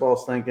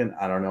Cristobal's thinking.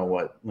 I don't know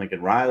what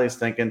Lincoln Riley's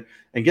thinking.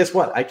 And guess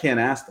what? I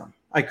can't ask them.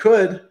 I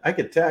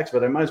could text,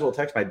 but I might as well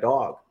text my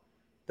dog.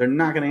 They're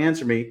not going to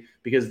answer me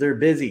because they're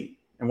busy.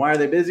 And why are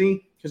they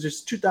busy? Because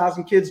there's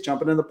 2,000 kids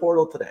jumping in the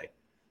portal today.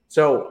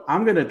 So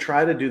I'm going to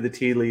try to do the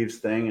tea leaves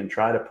thing and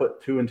try to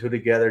put 2 and 2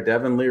 together.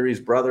 Devin Leary's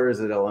brother is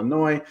at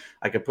Illinois.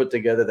 I could put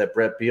together that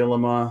Brett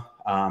Bielema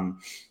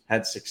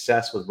had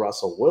success with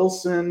Russell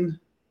Wilson,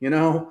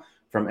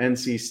 from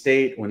NC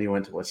State when he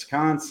went to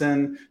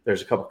Wisconsin.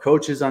 There's a couple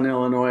coaches on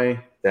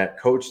Illinois that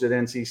coached at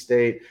NC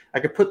State. I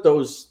could put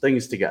those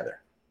things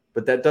together,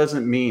 but that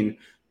doesn't mean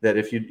that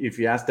if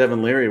you ask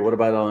Devin Leary, what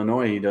about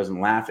Illinois? He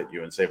doesn't laugh at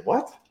you and say,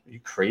 what? Are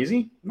you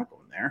crazy? I'm not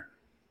going there.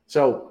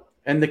 So,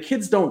 and the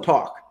kids don't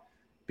talk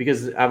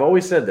because I've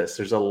always said this,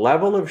 there's a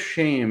level of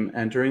shame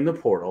entering the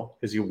portal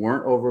because you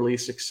weren't overly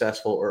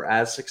successful or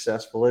as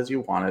successful as you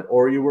wanted,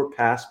 or you were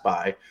passed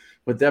by.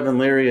 With Devin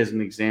Leary as an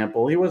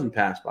example, he wasn't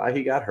passed by.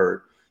 He got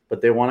hurt,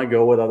 but they want to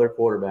go with other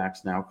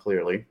quarterbacks now,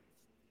 clearly,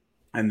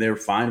 and they're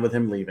fine with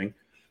him leaving.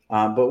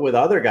 But with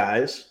other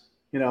guys,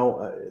 the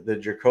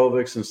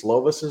Djokovics and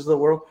Slovises of the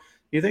world,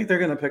 you think they're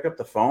going to pick up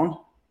the phone?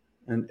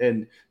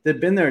 And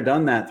they've been there,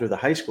 done that through the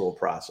high school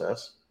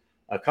process.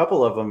 A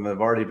couple of them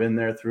have already been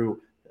there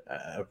through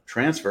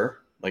transfer,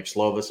 like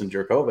Slovis and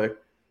Djokovic.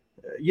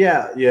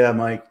 Yeah,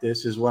 Mike,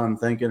 this is what I'm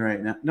thinking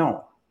right now.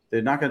 No,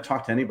 they're not going to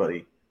talk to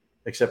anybody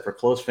except for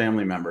close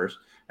family members.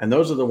 And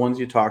those are the ones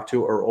you talk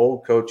to, or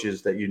old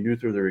coaches that you knew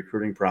through the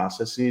recruiting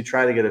process, and you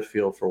try to get a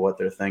feel for what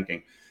they're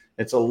thinking.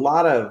 It's a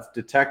lot of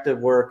detective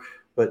work,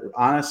 but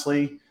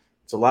honestly,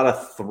 it's a lot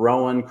of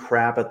throwing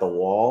crap at the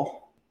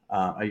wall.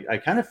 I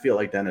kind of feel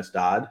like Dennis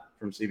Dodd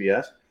from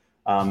CBS.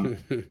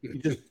 You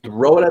just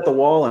throw it at the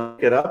wall and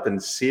pick it up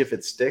and see if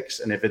it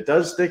sticks. And if it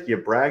does stick, you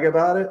brag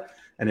about it.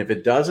 And if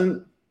it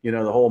doesn't,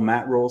 the whole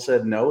Matt Rule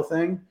said no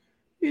thing,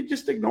 you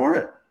just ignore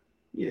it.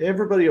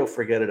 Everybody will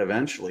forget it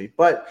eventually,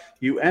 but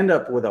you end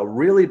up with a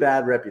really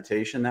bad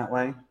reputation that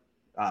way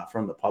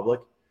from the public,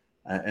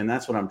 and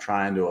that's what I'm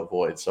trying to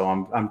avoid. So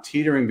I'm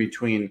teetering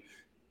between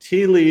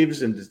tea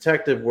leaves and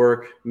detective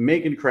work,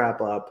 making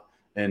crap up,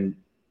 and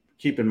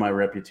keeping my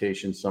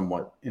reputation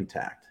somewhat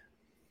intact.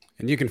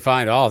 And you can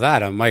find all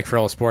that on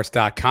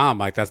MikeFarrellSports.com.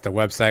 Mike, that's the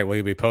website where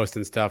you'll be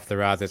posting stuff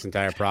throughout this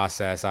entire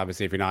process.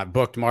 Obviously, if you're not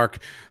booked,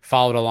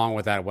 followed along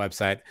with that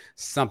website.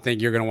 Something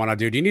you're going to want to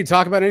do. Do you need to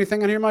talk about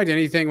anything on here, Mike?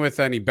 Anything with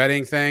any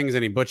betting things,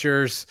 any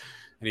butchers,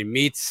 any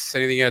meats,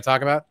 anything you got to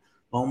talk about?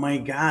 Oh, my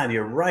God,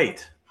 you're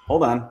right.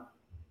 Hold on.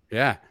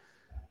 Yeah.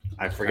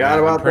 I forgot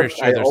about that.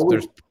 Sure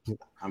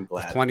I'm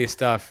glad. There's plenty of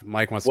stuff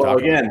Mike wants to talk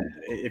about. Well, again,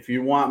 if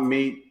you want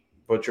meat,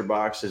 Butcher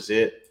Box is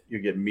it. You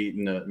get meat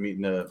in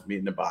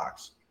a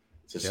box.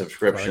 It's a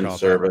subscription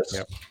service.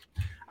 Yep.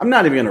 I'm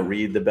not even going to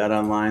read the Bet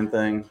Online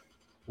thing.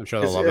 I'm sure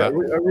they'll love that.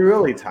 Are we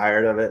really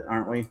tired of it?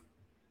 Aren't we?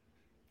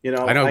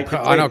 I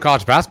know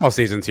college basketball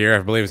season's here. I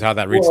believe is how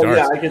that read starts.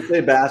 Yeah, I can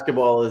say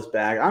basketball is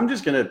back. I'm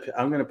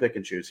gonna pick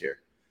and choose here.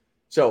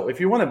 So if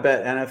you want to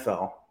bet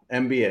NFL,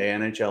 NBA,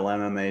 NHL,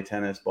 MMA,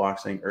 tennis,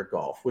 boxing, or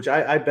golf, which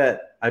I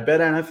bet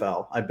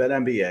NFL, I bet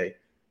NBA,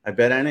 I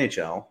bet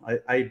NHL,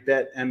 I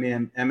bet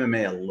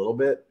MMA a little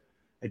bit.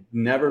 I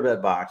never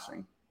bet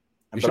boxing.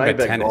 You should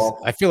bet tennis. Golf.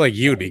 I feel like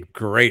you'd be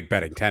great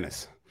betting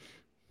tennis.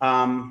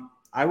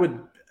 I would.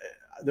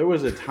 There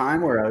was a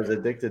time where I was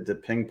addicted to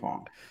ping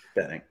pong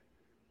betting.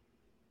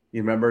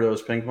 You remember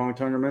those ping pong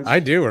tournaments? I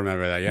do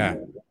remember that, yeah.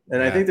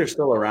 And I think they're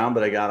still around,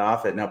 but I got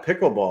off it. Now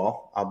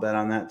pickleball, I'll bet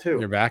on that too.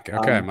 You're back.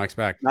 Okay, Mike's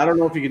back. I don't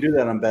know if you can do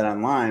that on Bet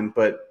Online,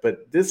 but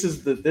this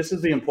is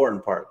the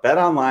important part.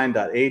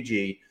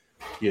 BetOnline.ag.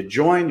 You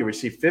join, you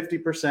receive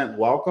 50%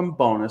 welcome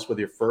bonus with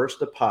your first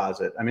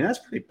deposit. I mean, that's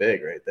pretty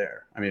big right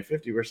there. I mean,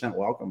 50%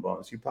 welcome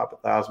bonus. You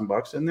pop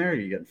 $1,000 in there,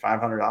 you get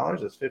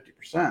 $500. That's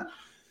 50%.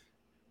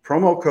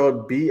 Promo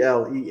code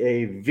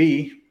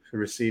BLEAV to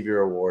receive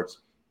your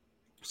awards.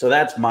 So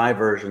that's my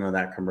version of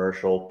that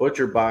commercial.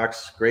 Butcher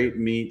Box, great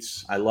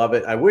meats. I love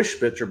it. I wish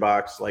Butcher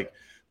Box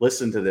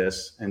listened to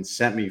this and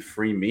sent me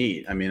free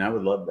meat. I mean, I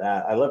would love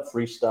that. I love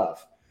free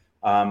stuff.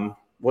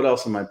 What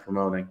else am I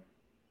promoting?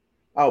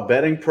 Oh,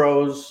 Betting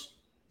Pros.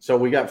 So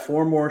we got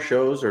 4 more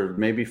shows, or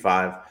maybe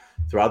 5.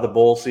 throughout the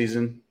bowl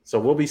season. So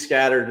we'll be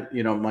scattered,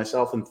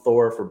 myself and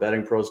Thor for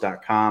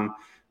bettingpros.com.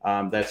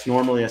 That's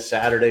normally a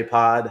Saturday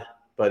pod,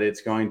 but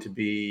it's going to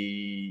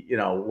be,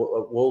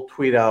 we'll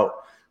tweet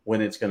out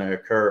when it's going to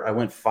occur. I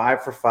went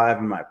 5 for 5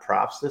 in my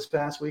props this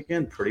past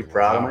weekend. Pretty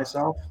proud of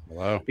myself.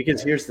 Wow.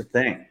 Because here's the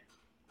thing.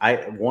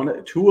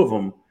 Two of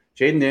them,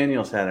 Jaden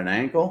Daniels had an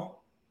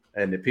ankle,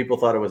 and the people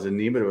thought it was a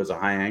knee, but it was a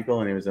high ankle,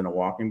 and he was in a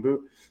walking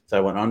boot. So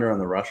I went under on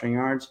the rushing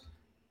yards.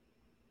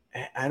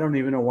 I don't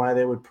even know why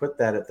they would put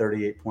that at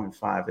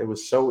 38.5. It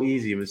was so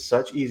easy. It was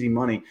such easy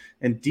money.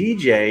 And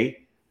DJU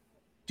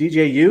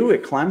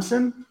at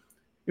Clemson,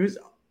 it was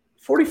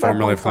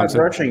 45.5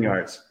 rushing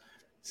yards.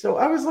 So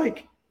I was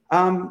like,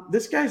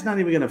 this guy's not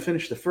even going to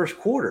finish the first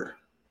quarter.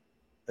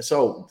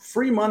 So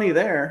free money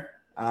there.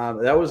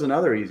 That was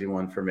another easy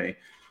one for me.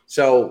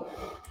 So,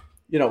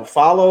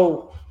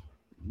 follow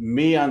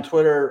me on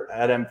Twitter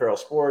at Farrell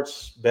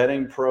Sports.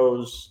 Betting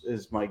Pros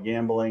is my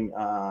gambling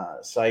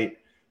site.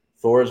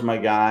 Thor's my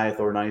guy,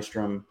 Thor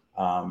Nystrom.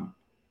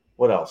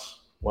 What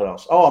else?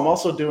 Oh, I'm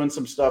also doing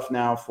some stuff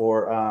now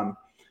for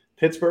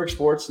Pittsburgh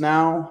Sports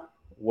Now,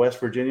 West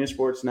Virginia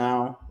Sports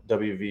Now,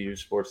 WVU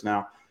Sports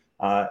Now,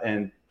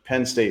 and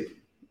Penn State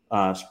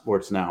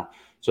Sports Now.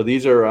 So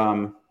these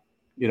are,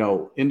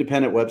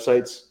 independent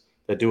websites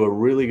that do a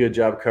really good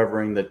job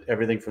covering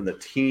everything from the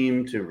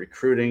team to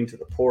recruiting to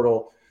the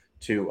portal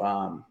to,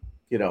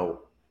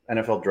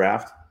 NFL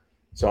draft.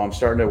 So I'm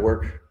starting to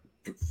work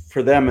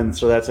for them. And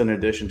so that's in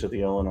addition to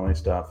the Illinois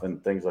stuff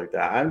and things like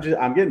that.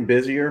 I'm getting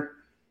busier,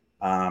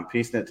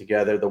 piecing it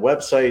together. The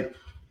website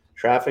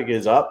traffic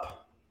is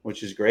up,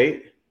 which is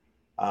great.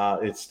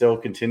 It still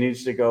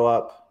continues to go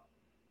up.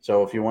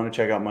 So if you want to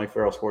check out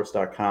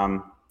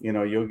MikeFarrellSports.com,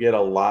 you'll get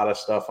a lot of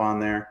stuff on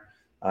there.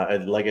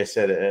 Like I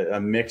said, a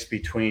mix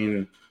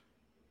between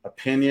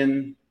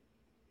opinion,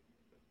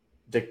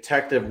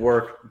 detective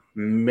work,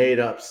 made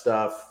up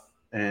stuff,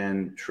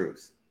 and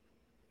truth.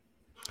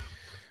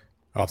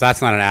 Well, if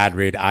that's not an ad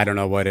read, I don't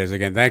know what is.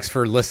 Again, thanks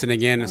for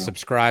listening in.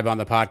 Subscribe on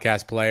the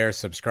podcast player.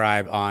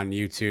 Subscribe on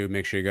YouTube.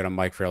 Make sure you go to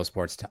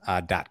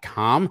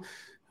MikeFarrellSports.com.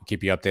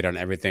 Keep you updated on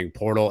everything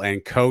portal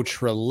and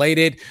coach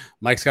related.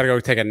 Mike's got to go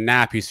take a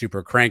nap. He's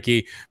super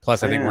cranky.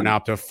 Plus, I think we're now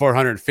up to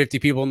 450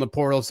 people in the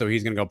portal, so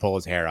he's going to go pull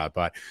his hair out.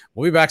 But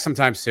we'll be back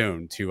sometime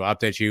soon to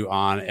update you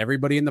on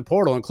everybody in the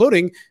portal,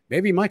 including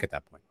maybe Mike at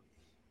that point.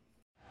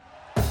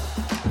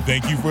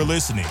 Thank you for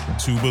listening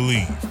to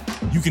Believe.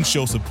 You can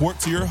show support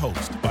to your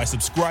host by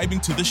subscribing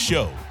to the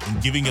show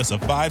and giving us a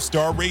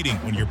 5-star rating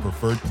on your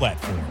preferred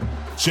platform.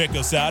 Check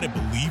us out at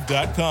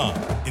Believe.com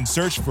and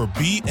search for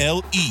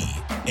BLEAV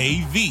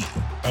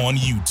on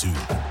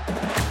YouTube.